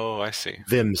 Versus Oh, I see.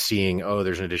 them seeing, oh,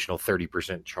 there's an additional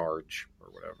 30% charge or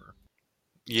whatever.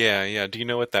 Yeah, yeah. Do you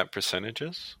know what that percentage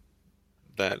is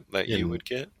that you In would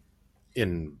get?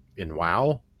 in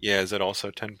WoW, Yeah, is it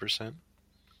also 10%?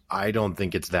 I don't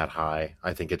think it's that high.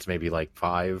 I think it's maybe like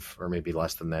 5 or maybe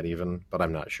less than that even, but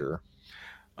I'm not sure.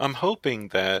 I'm hoping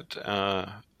that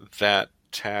that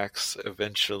tax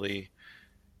eventually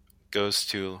goes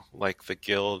to like the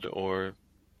guild or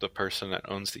the person that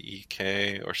owns the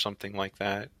EK or something like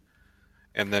that,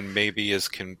 and then maybe is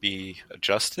can be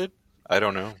adjusted. I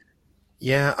don't know.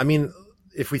 Yeah, I mean,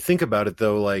 if we think about it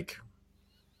though, like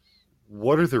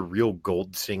what are the real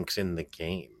gold sinks in the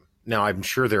game? Now, I'm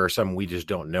sure there are some we just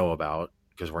don't know about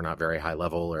because we're not very high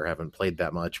level or haven't played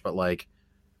that much, but like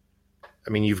I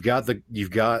mean, you've got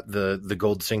the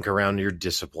gold sink around your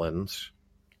disciplines,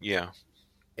 Yeah.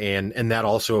 and that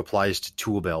also applies to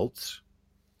tool belts,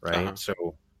 Uh-huh. right?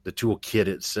 So the tool kit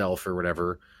itself or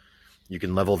whatever, you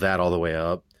can level that all the way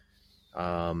up.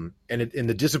 And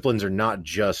the disciplines are not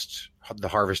just the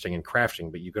harvesting and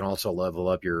crafting, but you can also level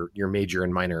up your major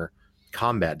and minor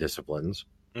combat disciplines.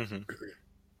 Hmm.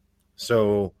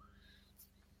 So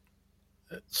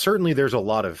certainly there's a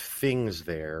lot of things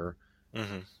there,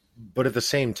 Hmm. but at the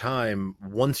same time,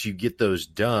 once you get those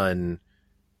done,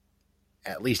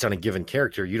 at least on a given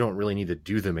character, you don't really need to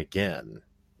do them again,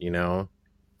 you know?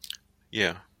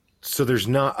 Yeah. So there's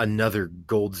not another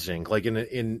gold zinc. Like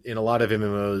in a lot of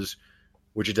MMOs,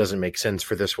 which it doesn't make sense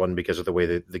for this one because of the way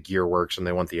that the gear works and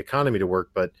they want the economy to work,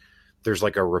 but there's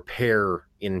like a repair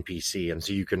NPC, and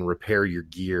so you can repair your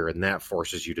gear, and that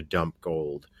forces you to dump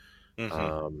gold. Hmm.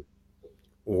 Um,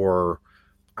 or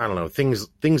I don't know,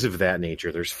 things of that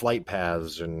nature. There's flight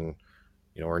paths and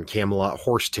or in Camelot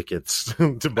horse tickets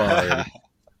to buy, and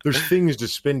there's things to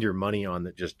spend your money on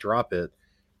that just drop it.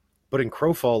 But in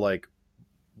Crowfall, like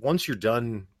once you're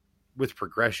done with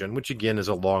progression, which again is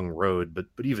a long road, but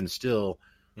even still,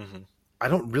 Hmm. I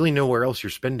don't really know where else you're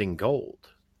spending gold.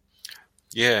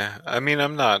 Yeah, I mean,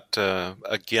 I'm not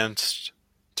against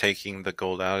taking the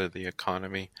gold out of the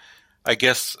economy. I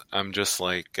guess I'm just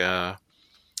like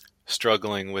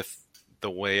struggling with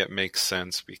the way it makes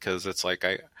sense because it's like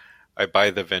I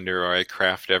buy the vendor or I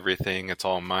craft everything. It's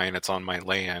all mine. It's on my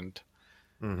land.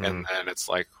 Hmm. And then it's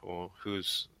like, well,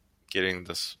 who's getting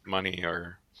this money?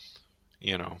 Or,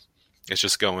 you know, it's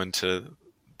just going to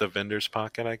the vendor's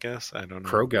pocket, I guess. I don't know.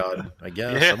 Crow God, I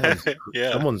guess. Yeah,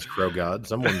 yeah. Someone's Crow God.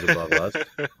 Someone's above us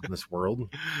in this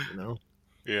world. You know,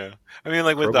 Yeah. I mean,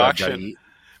 like Crow God got to eat.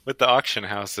 with the auction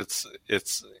house,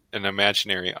 it's an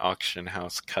imaginary auction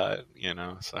house cut, you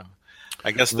know. So I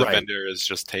guess the Right. vendor is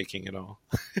just taking it all,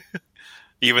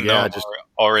 even though Yeah. I'm Just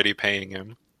already paying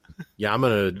him. yeah. I'm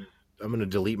gonna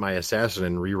delete my assassin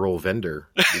and re-roll vendor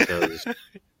because it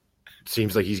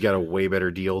seems like he's got a way better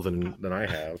deal than I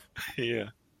have. Yeah.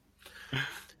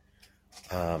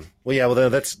 Well, yeah. Well,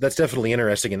 that's definitely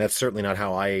interesting, and that's certainly not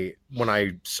how when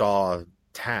I saw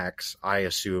tax, I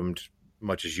assumed,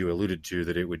 much as you alluded to,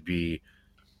 that it would be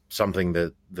something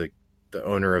that the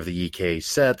owner of the EK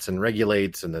sets and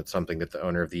regulates, and that's something that the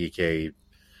owner of the EK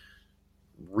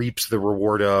reaps the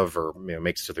reward of, or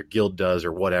makes so their guild does,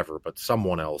 or whatever. But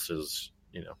someone else is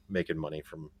making money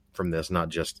from this, not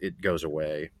just it goes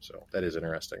away. So that is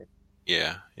interesting.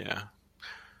 Yeah. Yeah.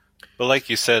 But like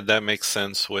you said, that makes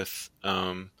sense with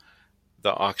the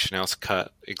auction house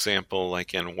cut example,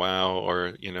 like in WoW,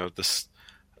 or this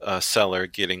seller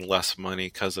getting less money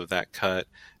because of that cut.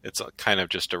 It's kind of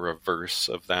just a reverse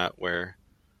of that, where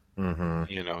Hmm.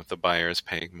 the buyer is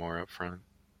paying more up front.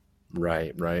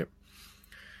 Right, right.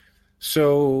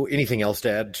 So, anything else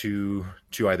to add to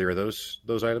either of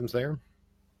those items there?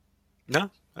 No,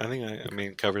 I think I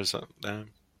mean it covers that.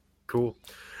 Cool.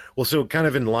 Well, so kind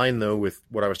of in line though with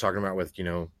what I was talking about with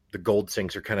the gold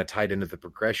sinks are kind of tied into the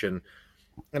progression,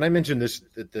 and I mentioned this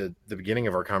at the beginning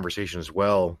of our conversation as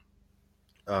well,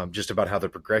 just about how the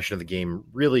progression of the game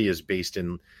really is based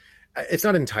in. It's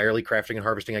not entirely crafting and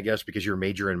harvesting, I guess, because your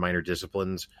major and minor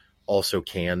disciplines also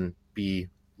can be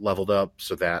leveled up,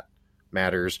 so that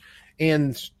matters,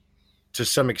 and to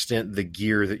some extent, the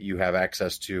gear that you have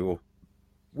access to,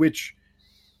 which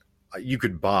you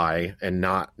could buy and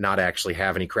not actually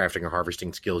have any crafting or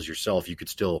harvesting skills yourself, you could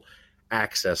still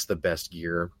access the best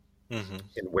gear Hmm.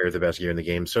 and wear the best gear in the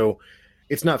game. So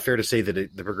it's not fair to say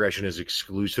that the progression is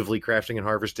exclusively crafting and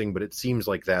harvesting, but it seems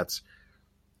like that's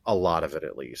a lot of it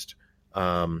at least.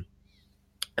 Um,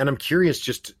 and I'm curious,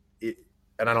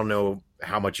 and I don't know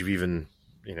how much you've even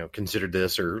considered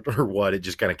this or what. It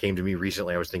just kind of came to me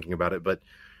recently. I was thinking about it, but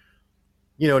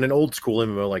in an old school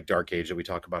MMO like Dark Age that we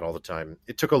talk about all the time,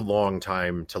 it took a long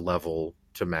time to level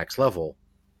to max level.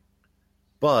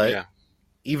 But Yeah.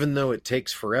 even though it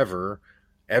takes forever,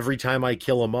 every time I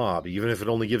kill a mob, even if it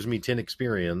only gives me 10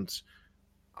 experience,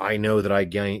 I know that I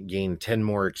gain 10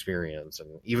 more experience.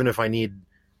 And even if I need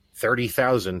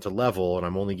 30,000 to level and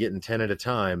I'm only getting 10 at a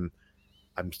time,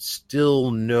 I'm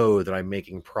still know that I'm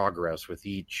making progress with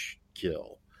each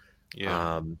kill.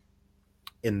 Yeah.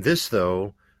 In this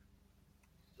though,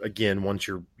 again, once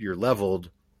you're leveled,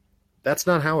 that's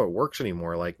not how it works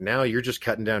anymore. Like now you're just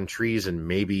cutting down trees and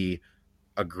maybe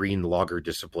a green logger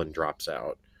discipline drops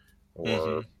out, Hmm.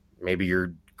 or maybe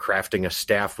you're crafting a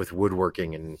staff with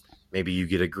woodworking and maybe you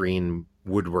get a green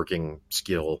woodworking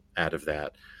skill out of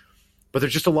that. But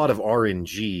there's just a lot of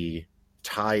RNG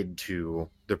tied to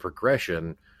the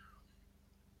progression,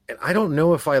 and I don't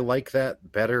know if I like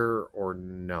that better or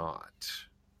not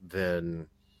than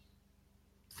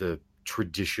the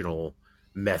traditional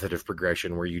method of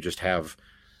progression where you just have,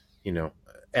 you know,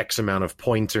 X amount of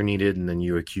points are needed and then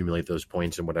you accumulate those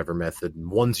points in whatever method. And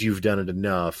once you've done it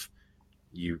enough,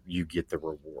 you get the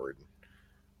reward.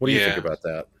 What do you think Yeah. about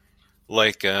that?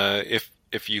 Like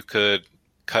if you could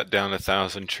cut down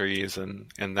 1,000 trees and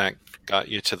that got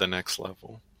you to the next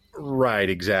level. Right,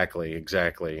 exactly.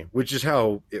 Which is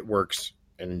how it works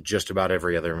in just about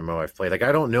every other MMO I've played. Like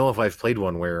I don't know if I've played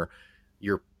one where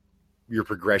your your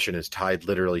progression is tied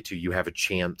literally to you have a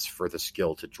chance for the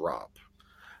skill to drop.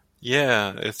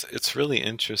 Yeah, it's really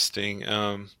interesting.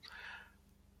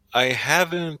 I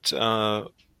haven't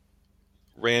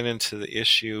ran into the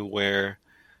issue where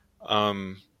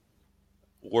um,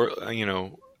 we're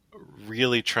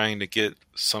really trying to get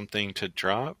something to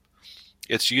drop.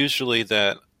 It's usually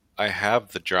that I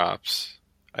have the drops,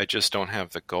 I just don't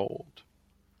have the gold.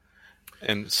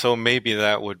 And so maybe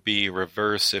that would be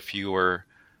reverse if you were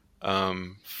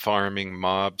farming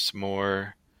mobs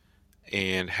more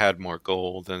and had more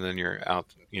gold, and then you're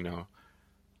out,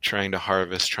 trying to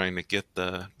harvest, trying to get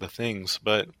the things.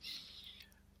 But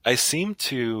I seem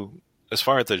to as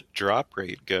far as the drop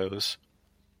rate goes,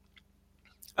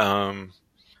 um,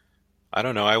 I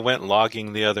don't know. I went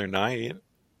logging the other night,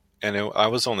 and I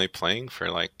was only playing for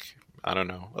like, I don't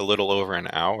know, a little over an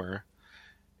hour,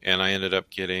 and I ended up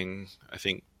getting, I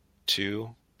think,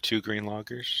 two green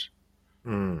loggers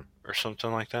Mm, or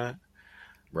something like that.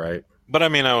 right. But I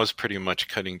mean, I was pretty much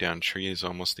cutting down trees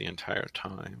almost the entire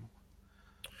time.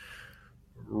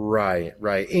 Right,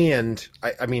 right. And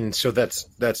I mean, so that's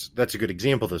a good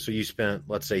example though. So you spent,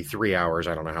 let's say, 3 hours.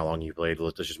 I don't know how long you played.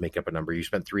 Let's just make up a number. You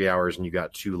spent 3 hours and you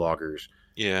got two loggers.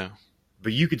 Yeah,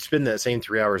 But you could spend that same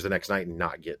 3 hours the next night and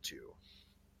not get two.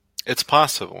 it's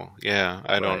possible. Yeah,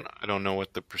 Right. I don't know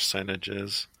what the percentage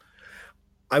is.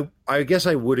 I guess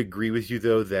I would agree with you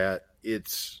though that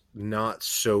it's not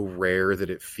so rare that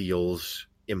it feels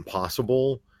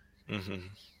impossible.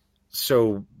 Hmm.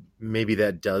 So maybe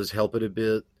that does help it a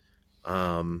bit.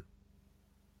 Um,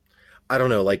 I don't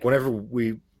know. Like whenever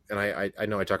we and I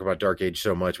know I talk about Dark Age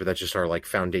so much, but that's just our like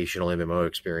foundational MMO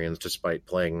experience, despite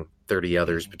playing 30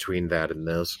 others between that and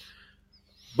this.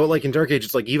 But like in Dark Age,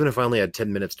 it's like even if I only had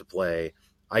 10 minutes to play,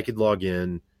 I could log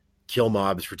in, kill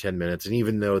mobs for 10 minutes, and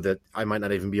even though that I might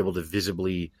not even be able to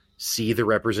visibly see the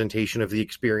representation of the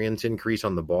experience increase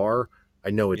on the bar,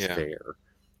 I know it's Yeah, there.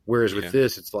 Whereas with yeah,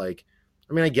 this, it's like,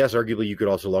 I mean, I guess arguably you could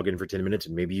also log in for 10 minutes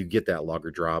and maybe you get that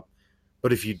logger drop,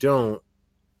 but if you don't,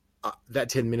 that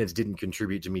 10 minutes didn't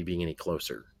contribute to me being any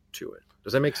closer to it.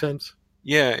 Does that make sense?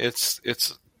 yeah.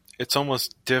 It's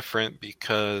almost different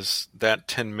because that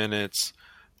 10 minutes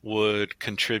would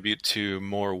contribute to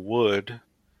more wood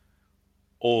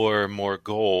or more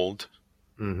gold,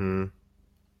 Mm-hmm.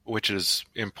 which is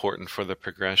important for the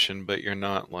progression, but you're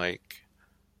not like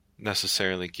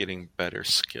necessarily getting better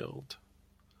skilled.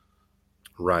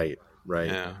 Right. Right.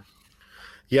 Yeah.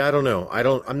 Yeah, I don't know.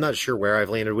 I'm not sure where I've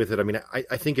landed with it. I mean,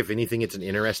 I think if anything, it's an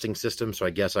interesting system. So I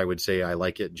guess I would say I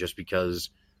like it just because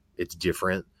it's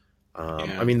different. I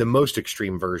Yeah. mean, the most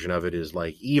extreme version of it is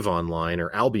like Eve Online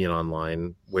or Albion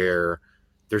Online, where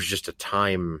there's just a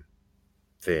time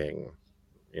thing.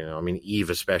 I mean, Eve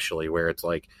especially, where it's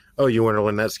like, oh, you want to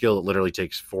learn that skill? It literally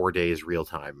takes 4 days real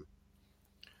time,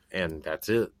 and that's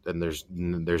it. And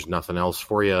there's nothing else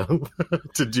for you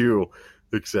to do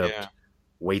except Yeah.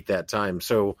 wait that time.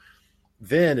 So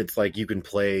then it's like you can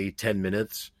play 10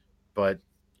 minutes, but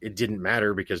it didn't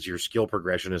matter because your skill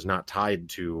progression is not tied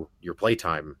to your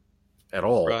playtime at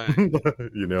all. Right.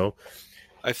 you know,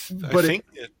 I but think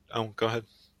it, oh, go ahead.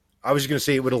 I was going to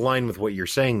say it would align with what you're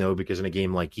saying though, because in a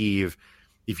game like Eve,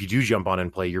 if you do jump on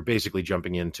and play, you're basically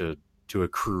jumping into to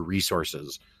accrue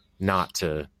resources, not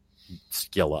to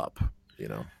skill up. You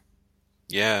know,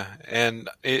 Yeah, and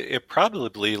it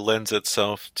probably lends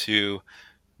itself to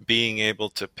being able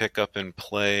to pick up and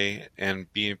play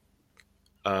and be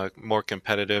more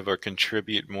competitive or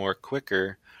contribute more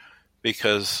quicker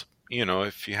because,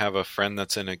 if you have a friend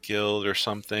that's in a guild or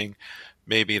something,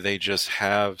 maybe they just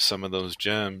have some of those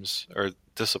gems or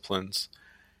disciplines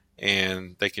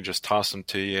and they can just toss them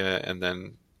to you and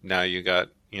then now you got,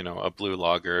 a blue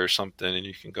logger or something and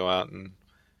you can go out and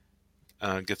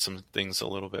get some things a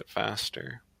little bit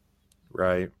faster.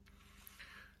 right?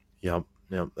 Yep,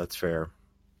 yep, that's fair.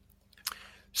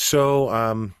 So,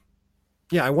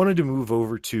 yeah, I wanted to move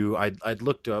over to I'd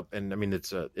looked up, and I mean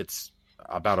it's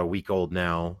about a week old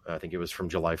now. I think it was from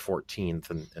July 14th,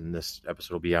 and this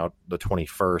episode will be out the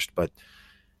 21st. But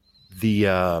the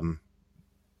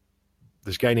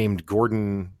this guy named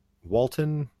Gordon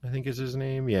Walton, I think is his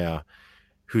name, yeah,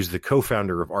 who's the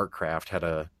co-founder of Artcraft, had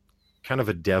a kind of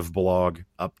a dev blog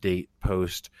update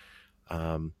post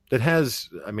that has,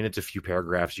 I mean, it's a few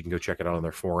paragraphs. You can go check it out on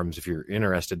their forums if you're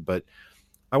interested. But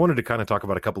I wanted to kind of talk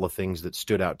about a couple of things that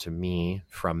stood out to me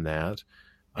from that.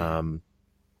 Um,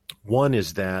 One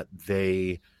is that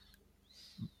they,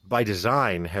 by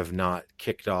design, have not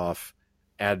kicked off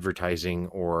advertising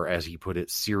or, as he put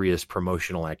it, serious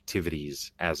promotional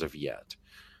activities as of yet.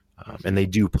 And they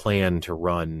do plan to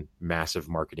run massive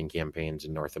marketing campaigns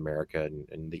in North America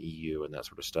and the EU and that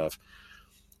sort of stuff.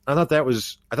 I thought that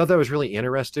was really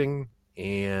interesting,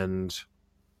 and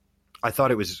I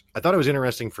thought it was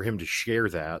interesting for him to share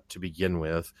that to begin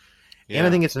with, and I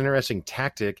Yeah. think it's an interesting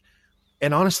tactic.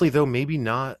 And honestly, though, maybe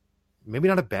not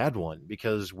a bad one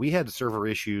because we had server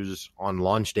issues on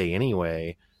launch day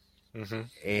anyway, Hmm.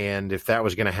 and if that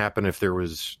was going to happen, if there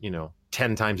was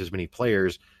 10 times as many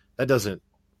players, that doesn't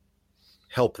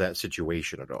help that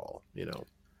situation at all.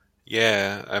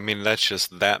 Yeah, I mean, that's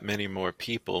just that many more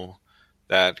people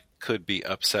that could be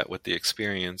upset with the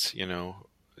experience,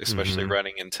 especially Mm-hmm.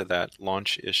 running into that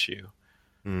launch issue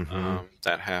Mm-hmm.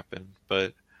 that happened.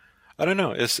 But I don't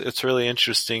know. It's really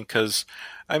interesting because,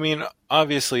 I mean,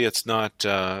 obviously it's not.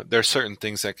 There are certain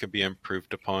things that could be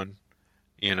improved upon.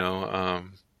 You know,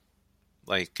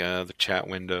 like the chat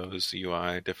windows,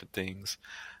 UI, different things.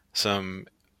 Some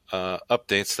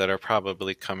updates that are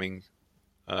probably coming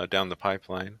down the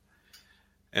pipeline,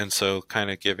 and so kind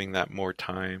of giving that more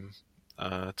time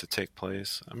to take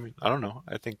place. I mean, I don't know.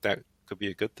 I think that could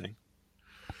be a good thing.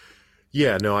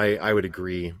 Yeah, no, I would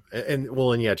agree. And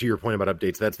yeah, to your point about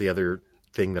updates, that's the other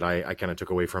thing that I kind of took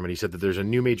away from it. He said that there's a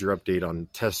new major update on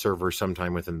test server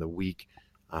sometime within the week,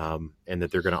 and that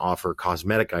they're going to offer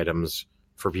cosmetic items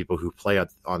for people who play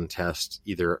on test,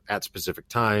 either at specific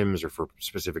times or for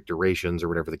specific durations or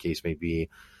whatever the case may be.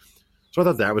 So I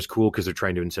thought that was cool because they're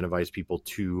trying to incentivize people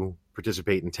to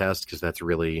participate in test, because that's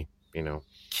really,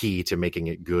 key to making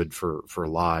it good for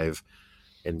live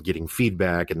and getting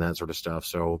feedback and that sort of stuff.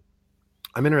 So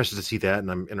I'm interested to see that, and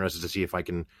I'm interested to see if I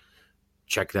can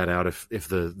check that out. If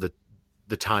the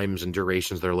times and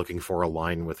durations they're looking for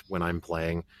align with when I'm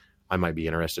playing, I might be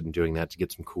interested in doing that to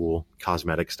get some cool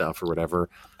cosmetic stuff or whatever,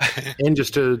 and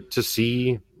just to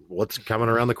see what's coming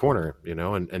around the corner,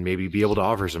 and maybe be able to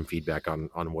offer some feedback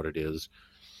on what it is.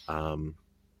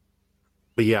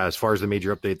 But yeah, as far as the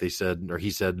major update,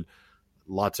 he said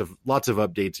lots of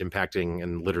updates impacting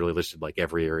and literally listed like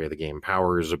every area of the game: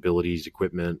 powers, abilities,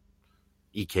 equipment,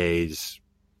 EKs,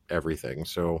 everything.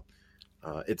 So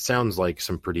it sounds like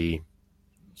some pretty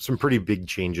big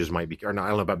changes might be, or not, I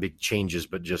don't know about big changes,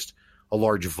 but just a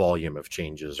large volume of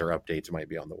changes or updates might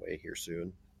be on the way here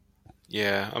soon.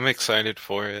 Yeah, I'm excited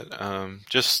for it.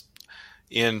 Just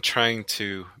in trying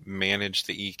to manage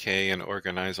the EK and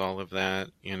organize all of that,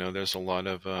 there's a lot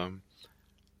of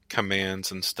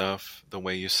commands and stuff, the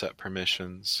way you set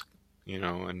permissions,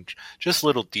 and just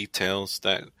little details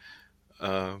that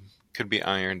could be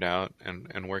ironed out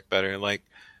and work better, like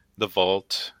the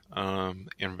vault,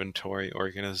 inventory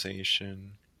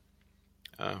organization,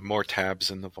 more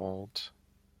tabs in the vault.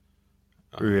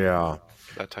 Yeah.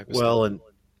 That type of Well, stuff. and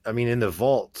I mean, in the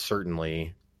vault,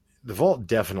 certainly, the vault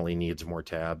definitely needs more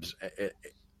tabs.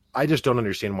 I just don't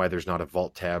understand why there's not a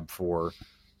vault tab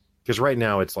because right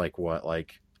now it's like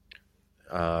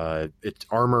it's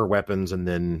armor, weapons, and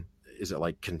then is it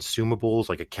like consumables,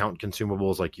 like account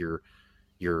consumables, like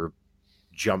your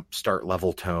jump start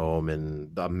level tome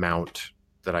and the mount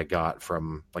that I got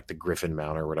from like the Griffin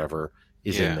mount or whatever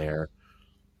is in there.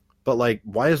 But like,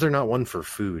 why is there not one for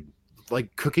food?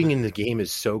 Like, cooking in the game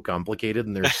is so complicated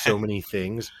and there's so many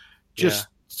things. Just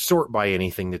sort by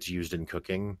anything that's used in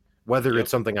cooking, whether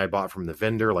it's something I bought from the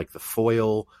vendor, like the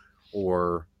foil,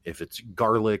 or if it's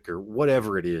garlic or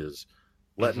whatever it is.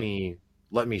 Let me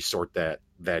sort that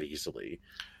easily.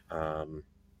 All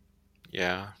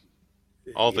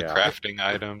the crafting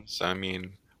items. I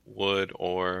mean, wood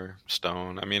or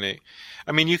stone. I mean,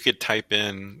 you could type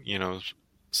in,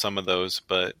 some of those,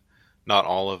 but not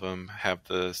all of them have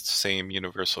the same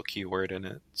universal keyword in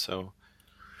it. So,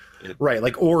 right,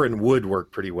 like ore and wood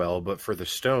work pretty well, but for the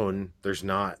stone, it's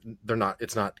not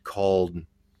called.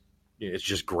 It's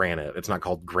just granite. It's not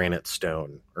called granite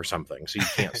stone or something. So you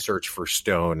can't search for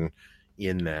stone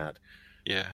in that.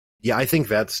 Yeah, I think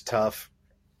that's tough.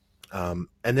 And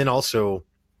then also,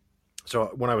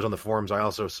 so when I was on the forums, I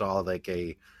also saw I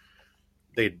can't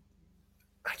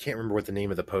remember what the name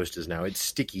of the post is now. It's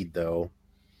sticky though,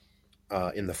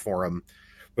 in the forum,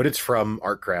 but it's from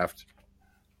Artcraft,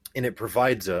 and it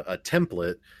provides a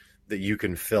template that you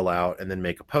can fill out and then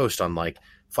make a post on, like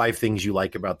 5 things you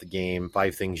like about the game,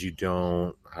 5 things you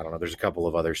don't. I don't know. There's a couple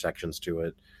of other sections to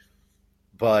it,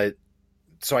 but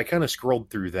so I kind of scrolled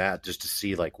through that just to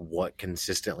see like what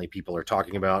consistently people are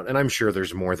talking about. And I'm sure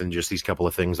there's more than just these couple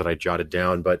of things that I jotted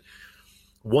down. But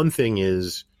one thing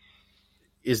is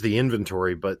the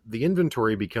inventory, but the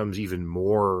inventory becomes even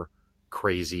more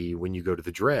crazy when you go to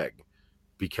the Dreg,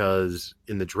 because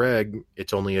in the Dreg,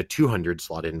 it's only a 200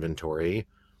 slot inventory.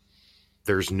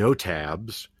 There's no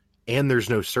tabs and there's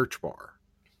no search bar.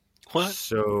 What?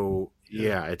 So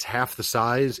yeah, it's half the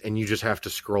size, and you just have to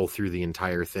scroll through the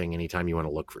entire thing anytime you want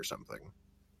to look for something.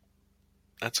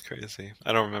 That's crazy.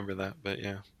 I don't remember that, but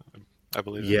yeah, I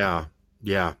believe it.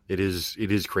 Yeah, it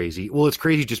is crazy. Well, it's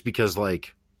crazy just because,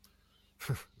 like,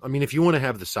 I mean, if you want to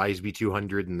have the size be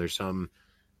 200 and there's some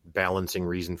balancing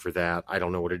reason for that, I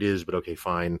don't know what it is, but okay,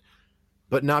 fine.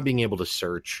 But not being able to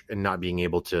search and not being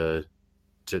able to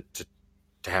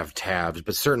have tabs,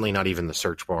 but certainly not even the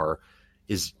search bar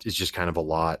is just kind of a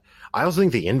lot. I also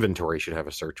think the inventory should have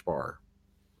a search bar.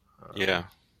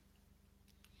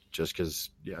 Just because,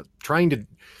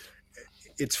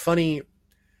 it's funny.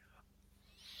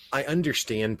 I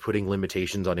understand putting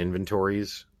limitations on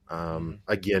inventories, Mm.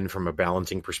 Again, from a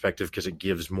balancing perspective, because it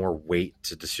gives more weight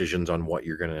to decisions on what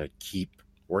you're going to keep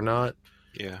or not.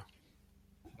 Yeah.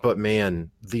 But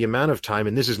man, the amount of time,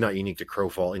 and this is not unique to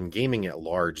Crowfall, in gaming at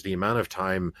large, the amount of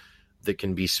time that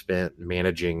can be spent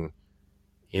managing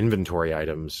inventory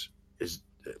items is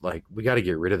like, we got to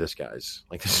get rid of this, guys.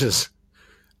 Like, this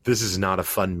is not a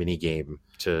fun mini game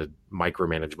to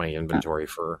micromanage my inventory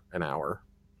for an hour.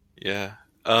 Yeah.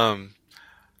 Um,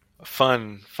 a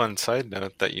fun side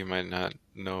note that you might not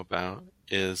know about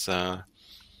is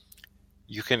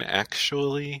you can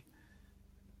actually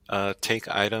take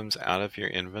items out of your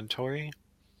inventory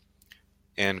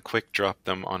and quick drop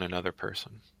them on another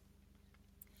person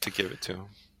to give it to them.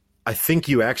 I think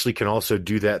you actually can also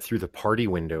do that through the party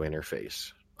window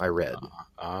interface. I read,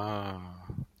 Ah,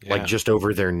 like yeah. just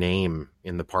over their name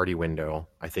in the party window.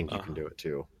 I think you Uh, can do it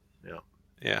too. Yeah.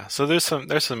 yeah. So there's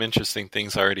some interesting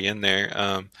things already in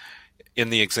there. In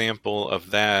the example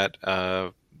of that,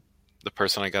 the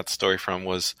person I got the story from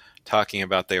was talking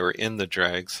about they were in the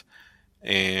dregs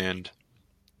and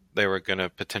they were going to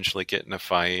potentially get in a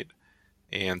fight,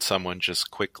 and someone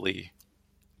just quickly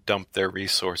dumped their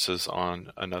resources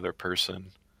on another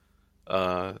person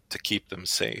to keep them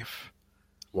safe.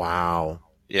 Wow.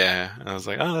 Yeah, and I was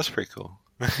like, oh, that's pretty cool.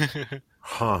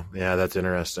 Huh. Yeah, that's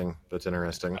interesting. That's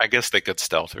interesting. I guess they could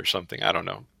stealth or something. I don't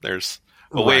know. There's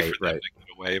a way for Right, them right. to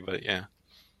get away, but yeah,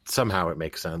 Somehow it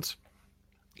makes sense.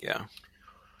 yeah,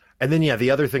 And then, yeah,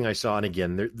 the other thing I saw, and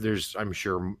again, there's, I'm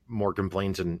sure, more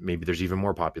complaints, and maybe there's even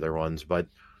more popular ones, but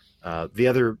the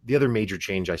other major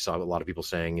change I saw a lot of people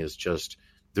saying is just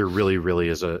there really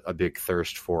is a big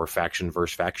thirst for faction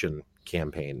versus faction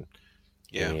campaign,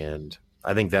 yeah. and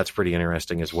I think that's pretty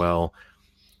interesting as well.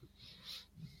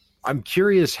 I'm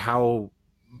curious how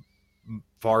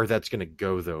far that's going to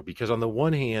go, though, because on the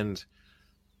one hand,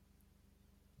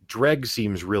 Dreg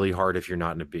seems really hard if you're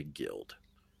not in a big guild.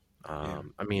 Yeah.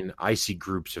 I mean, I see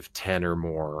groups of 10 or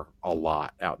more a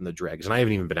lot out in the dregs, and I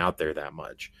haven't even been out there that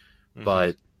much. Hmm.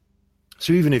 But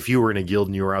so even if you were in a guild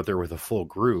and you were out there with a full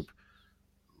group,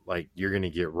 like you're going to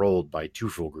get rolled by two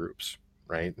full groups,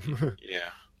 right? Yeah.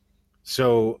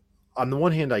 So on the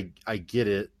one hand, I get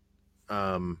it,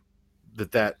 um,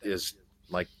 that is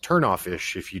like turn-off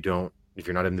ish if you're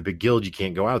not in the big guild, you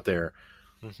can't go out there.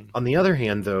 Hmm. On the other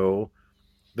hand, though,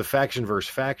 the faction versus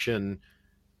faction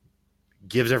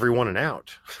gives everyone an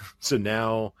out. So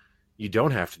now you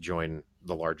don't have to join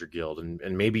the larger guild,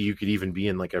 and maybe you could even be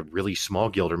in like a really small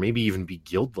guild, or maybe even be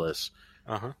guildless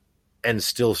Uh-huh. and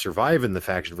still survive in the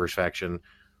faction versus faction,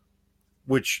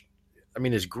 which I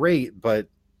mean is great, but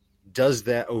does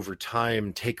that over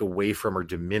time take away from or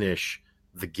diminish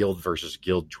the guild versus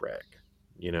guild drag,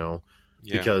 you know?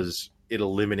 Yeah. Because it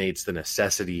eliminates the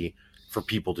necessity for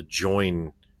people to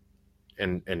join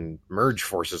and merge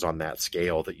forces on that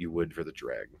scale that you would for the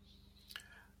drag.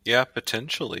 Yeah,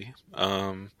 potentially.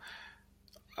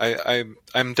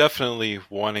 I'm definitely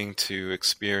wanting to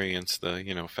experience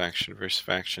the, faction versus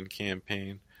faction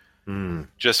campaign Mm,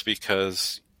 just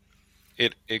because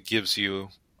it gives you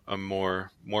a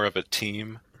more of a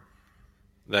team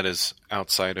that is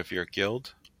outside of your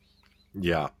guild.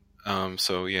 yeah.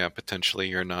 So yeah, potentially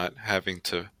you're not having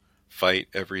to fight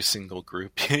every single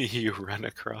group you run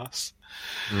across.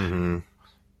 Hmm.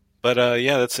 But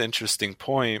yeah, that's an interesting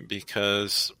point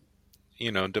because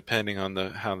depending on the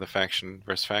how the faction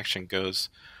versus faction goes,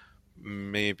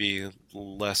 maybe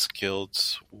less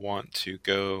guilds want to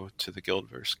go to the guild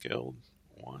versus guild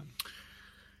one.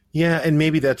 Yeah, and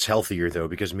maybe that's healthier though,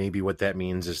 because maybe what that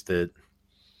means is that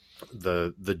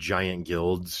the giant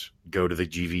guilds go to the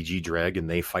GVG dreg and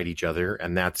they fight each other,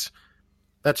 and that's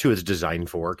who it's designed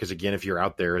for. Because again, if you're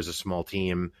out there as a small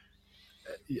team,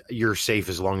 you're safe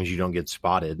as long as you don't get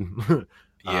spotted.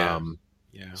 Yeah, um,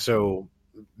 yeah, so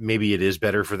maybe it is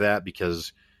better for that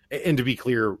because, and to be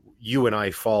clear, you and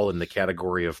I fall in the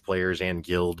category of players and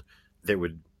guild that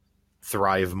would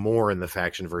thrive more in the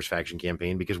faction versus faction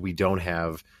campaign because we don't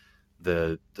have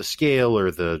the scale or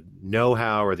the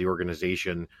know-how or the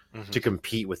organization hmm, to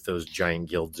compete with those giant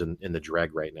guilds in the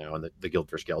dreg right now, and the guild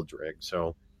versus guild dreg.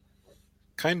 So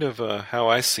kind of how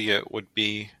I see it would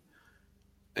be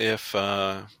if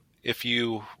if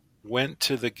you went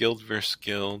to the guild versus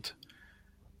guild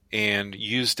and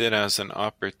used it as an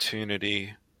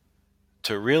opportunity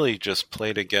to really just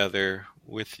play together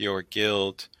with your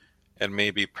guild and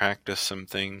maybe practice some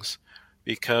things,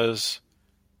 because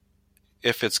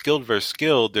if it's guild versus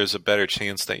guild, there's a better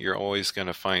chance that you're always going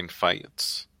to find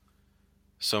fights.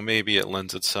 So maybe it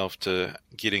lends itself to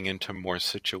getting into more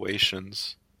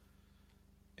situations.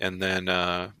 And then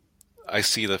I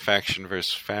see the faction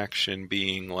versus faction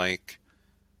being like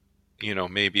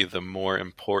maybe the more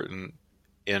important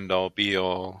end all be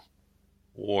all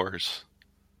wars,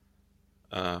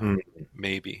 Mm.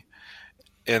 maybe.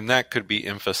 And that could be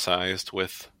emphasized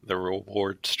with the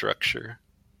reward structure,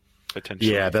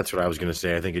 potentially. Yeah, that's what I was going to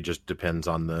say. I think it just depends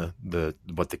on the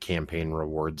what the campaign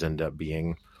rewards end up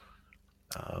being.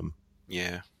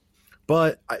 Yeah.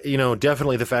 But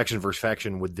definitely the faction versus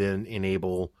faction would then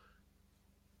enable.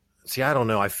 See, I don't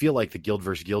know. I feel like the guild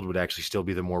versus guild would actually still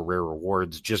be the more rare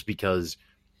rewards, just because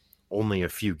only a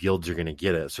few guilds are going to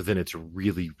get it. So then it's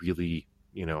really, really,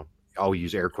 I'll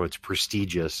use air quotes,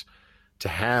 prestigious to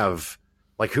have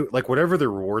like whatever the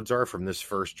rewards are from this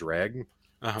first drag.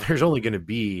 Uh-huh. There's only going to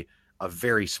be a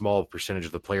very small percentage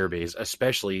of the player base,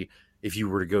 especially if you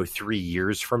were to go 3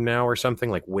 years from now or something,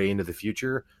 like way into the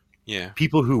future. Yeah.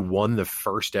 People who won the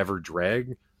first ever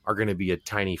drag are going to be a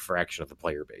tiny fraction of the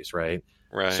player base, right?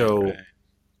 Right. So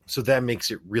that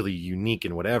makes it really unique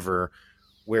and whatever.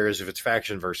 Whereas if it's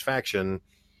faction versus faction,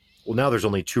 well, now there's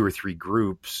only 2 or 3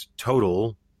 groups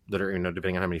total that are,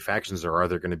 depending on how many factions there are,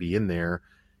 they're going to be in there.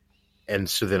 And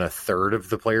so then a third of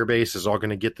the player base is all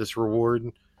going to get this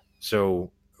reward.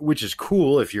 So, which is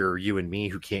cool if you're you and me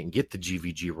who can't get the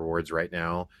GVG rewards right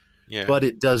now. Yeah. But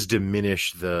it does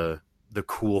diminish the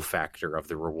cool factor of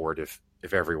the reward if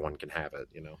everyone can have it,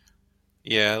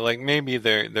 Yeah, like maybe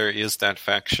there is that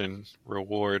faction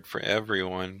reward for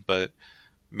everyone, but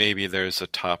maybe there's a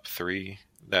top 3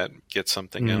 that get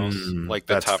something else. Like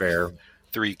the top fair.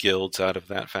 3 guilds out of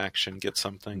that faction get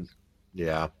something.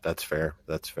 Yeah, that's fair.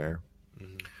 That's fair.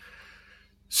 Mm-hmm.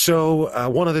 So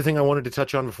one other thing I wanted to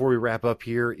touch on before we wrap up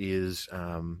here is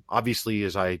obviously,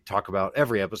 as I talk about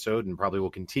every episode, and probably will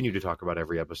continue to talk about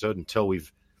every episode until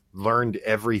we've learned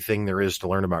everything there is to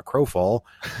learn about Crowfall,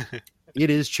 it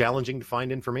is challenging to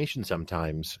find information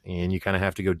sometimes, and you kind of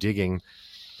have to go digging.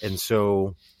 And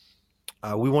so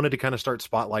we wanted to kind of start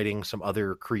spotlighting some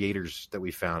other creators that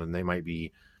we found, and they might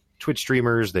be Twitch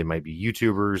streamers, they might be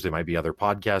YouTubers, they might be other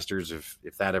podcasters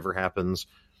if that ever happens,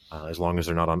 as long as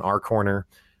they're not on our corner.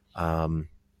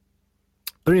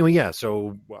 But anyway, yeah,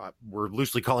 so we're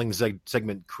loosely calling the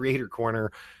segment Creator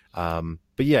Corner.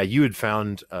 But yeah, you had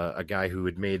found a guy who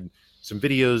had made some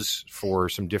videos for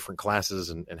some different classes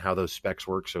and how those specs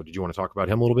work. So did you want to talk about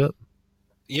him a little bit?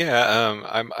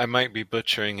 Yeah, I might be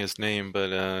butchering his name, but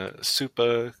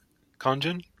Supa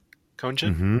Konjin?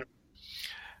 Mm-hmm.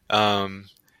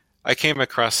 I came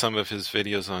across some of his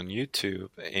videos on YouTube,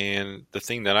 and the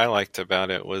thing that I liked about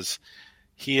it was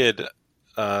he had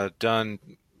done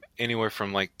anywhere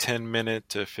from like 10-minute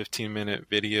to 15-minute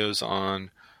videos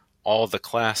on all the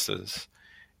classes,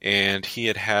 and he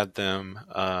had them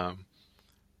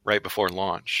right before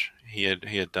launch. He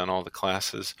had done all the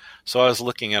classes, so I was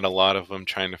looking at a lot of them,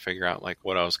 trying to figure out like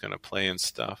what I was going to play and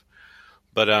stuff.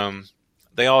 But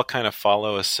they all kind of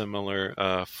follow a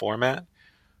similar format,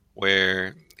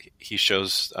 where he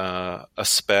shows a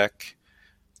spec,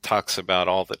 talks about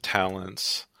all the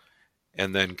talents,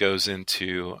 and then goes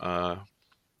into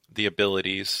the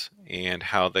abilities and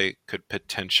how they could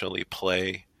potentially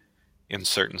play in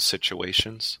certain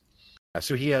situations.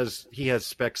 So he has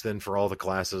specs then for all the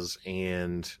classes,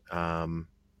 and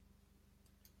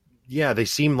yeah, they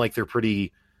seem like they're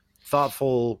pretty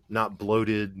thoughtful, not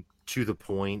bloated, to the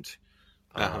point.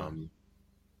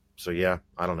 So yeah,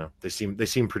 I don't know. They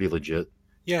seem pretty legit.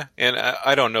 Yeah, and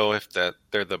I don't know if that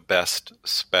they're the best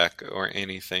spec or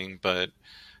anything, but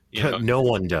no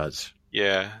one does.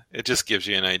 Yeah, it just gives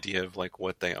you an idea of like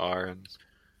what they are and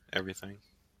everything.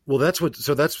 Well, that's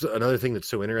another thing that's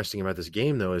so interesting about this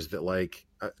game, though, is that like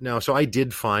now, so I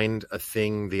did find a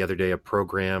thing the other day, a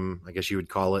program, I guess you would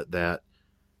call it, that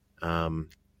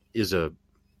is a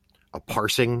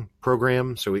parsing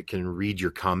program, so it can read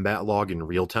your combat log in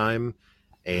real time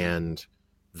and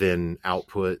then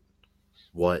output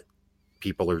what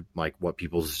people are like, what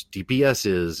people's DPS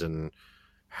is, and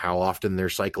how often they're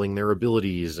cycling their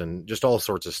abilities, and just all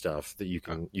sorts of stuff that you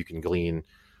can glean.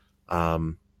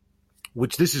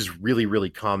 Which this is really, really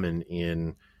common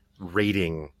in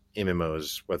rating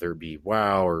MMOs, whether it be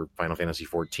WoW or Final Fantasy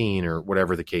XIV or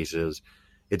whatever the case is.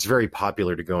 It's very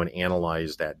popular to go and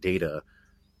analyze that data.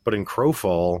 But in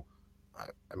Crowfall,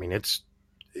 I mean,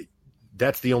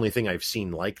 that's the only thing I've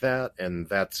seen like that, and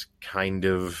that's kind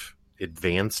of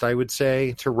advanced, I would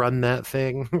say, to run that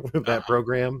thing, that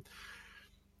program.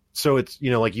 So it's,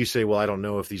 like you say, well, I don't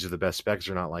know if these are the best specs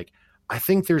or not. Like, I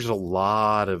think there's a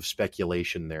lot of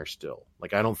speculation there still.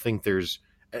 Like, I don't think there's,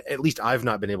 at least I've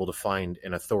not been able to find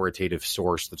an authoritative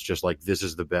source that's just like, this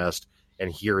is the best,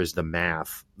 and here is the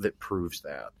math that proves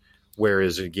that.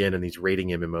 Whereas, again, in these rating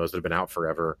MMOs that have been out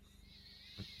forever,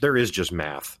 there is just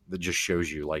math that just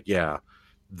shows you, like, yeah,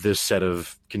 this set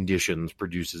of conditions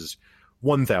produces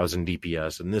 1000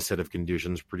 DPS and this set of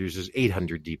conditions produces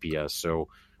 800 DPS. So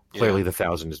clearly the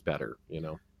 1000 is better,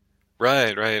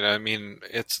 Right. I mean,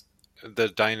 it's the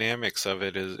dynamics of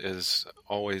it is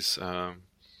always, I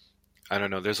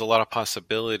don't know, there's a lot of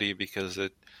possibility because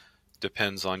it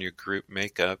depends on your group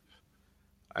makeup.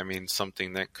 I mean,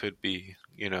 something that could be,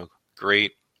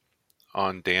 great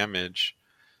on damage,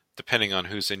 depending on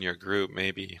who's in your group,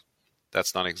 maybe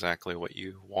that's not exactly what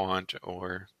you want,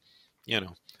 or,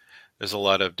 there's a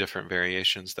lot of different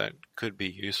variations that could be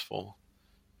useful.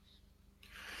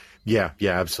 Yeah,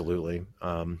 absolutely.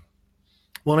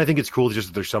 Well, and I think it's cool just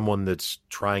that there's someone that's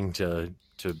trying to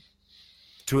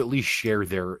at least share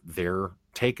their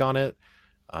take on it.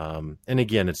 And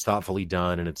again, it's thoughtfully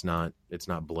done and it's not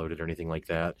bloated or anything like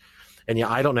that. And yeah,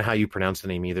 I don't know how you pronounce the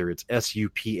name either. It's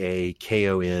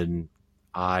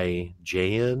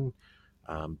SUPAKONIJN.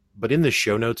 But in the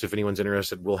show notes, if anyone's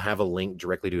interested, we'll have a link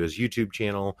directly to his YouTube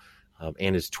channel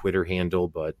and his Twitter handle.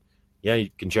 But yeah, you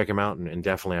can check him out, and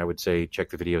definitely I would say check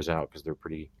the videos out because they're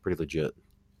pretty legit.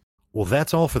 Well,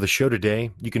 that's all for the show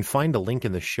today. You can find a link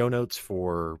in the show notes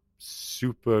for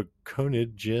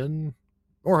SUPAKONIJN,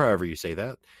 or however you say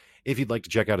that, if you'd like to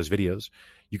check out his videos.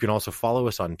 You can also follow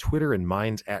us on Twitter, and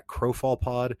mine's at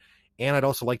CrowfallPod. And I'd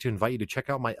also like to invite you to check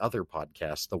out my other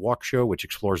podcast, The Walk Show, which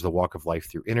explores the walk of life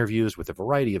through interviews with a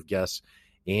variety of guests,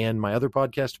 and my other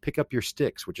podcast, Pick Up Your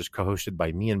Sticks, which is co-hosted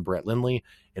by me and Brett Lindley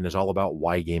and is all about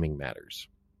why gaming matters.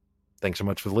 Thanks so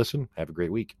much for the listen. Have a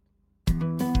great week.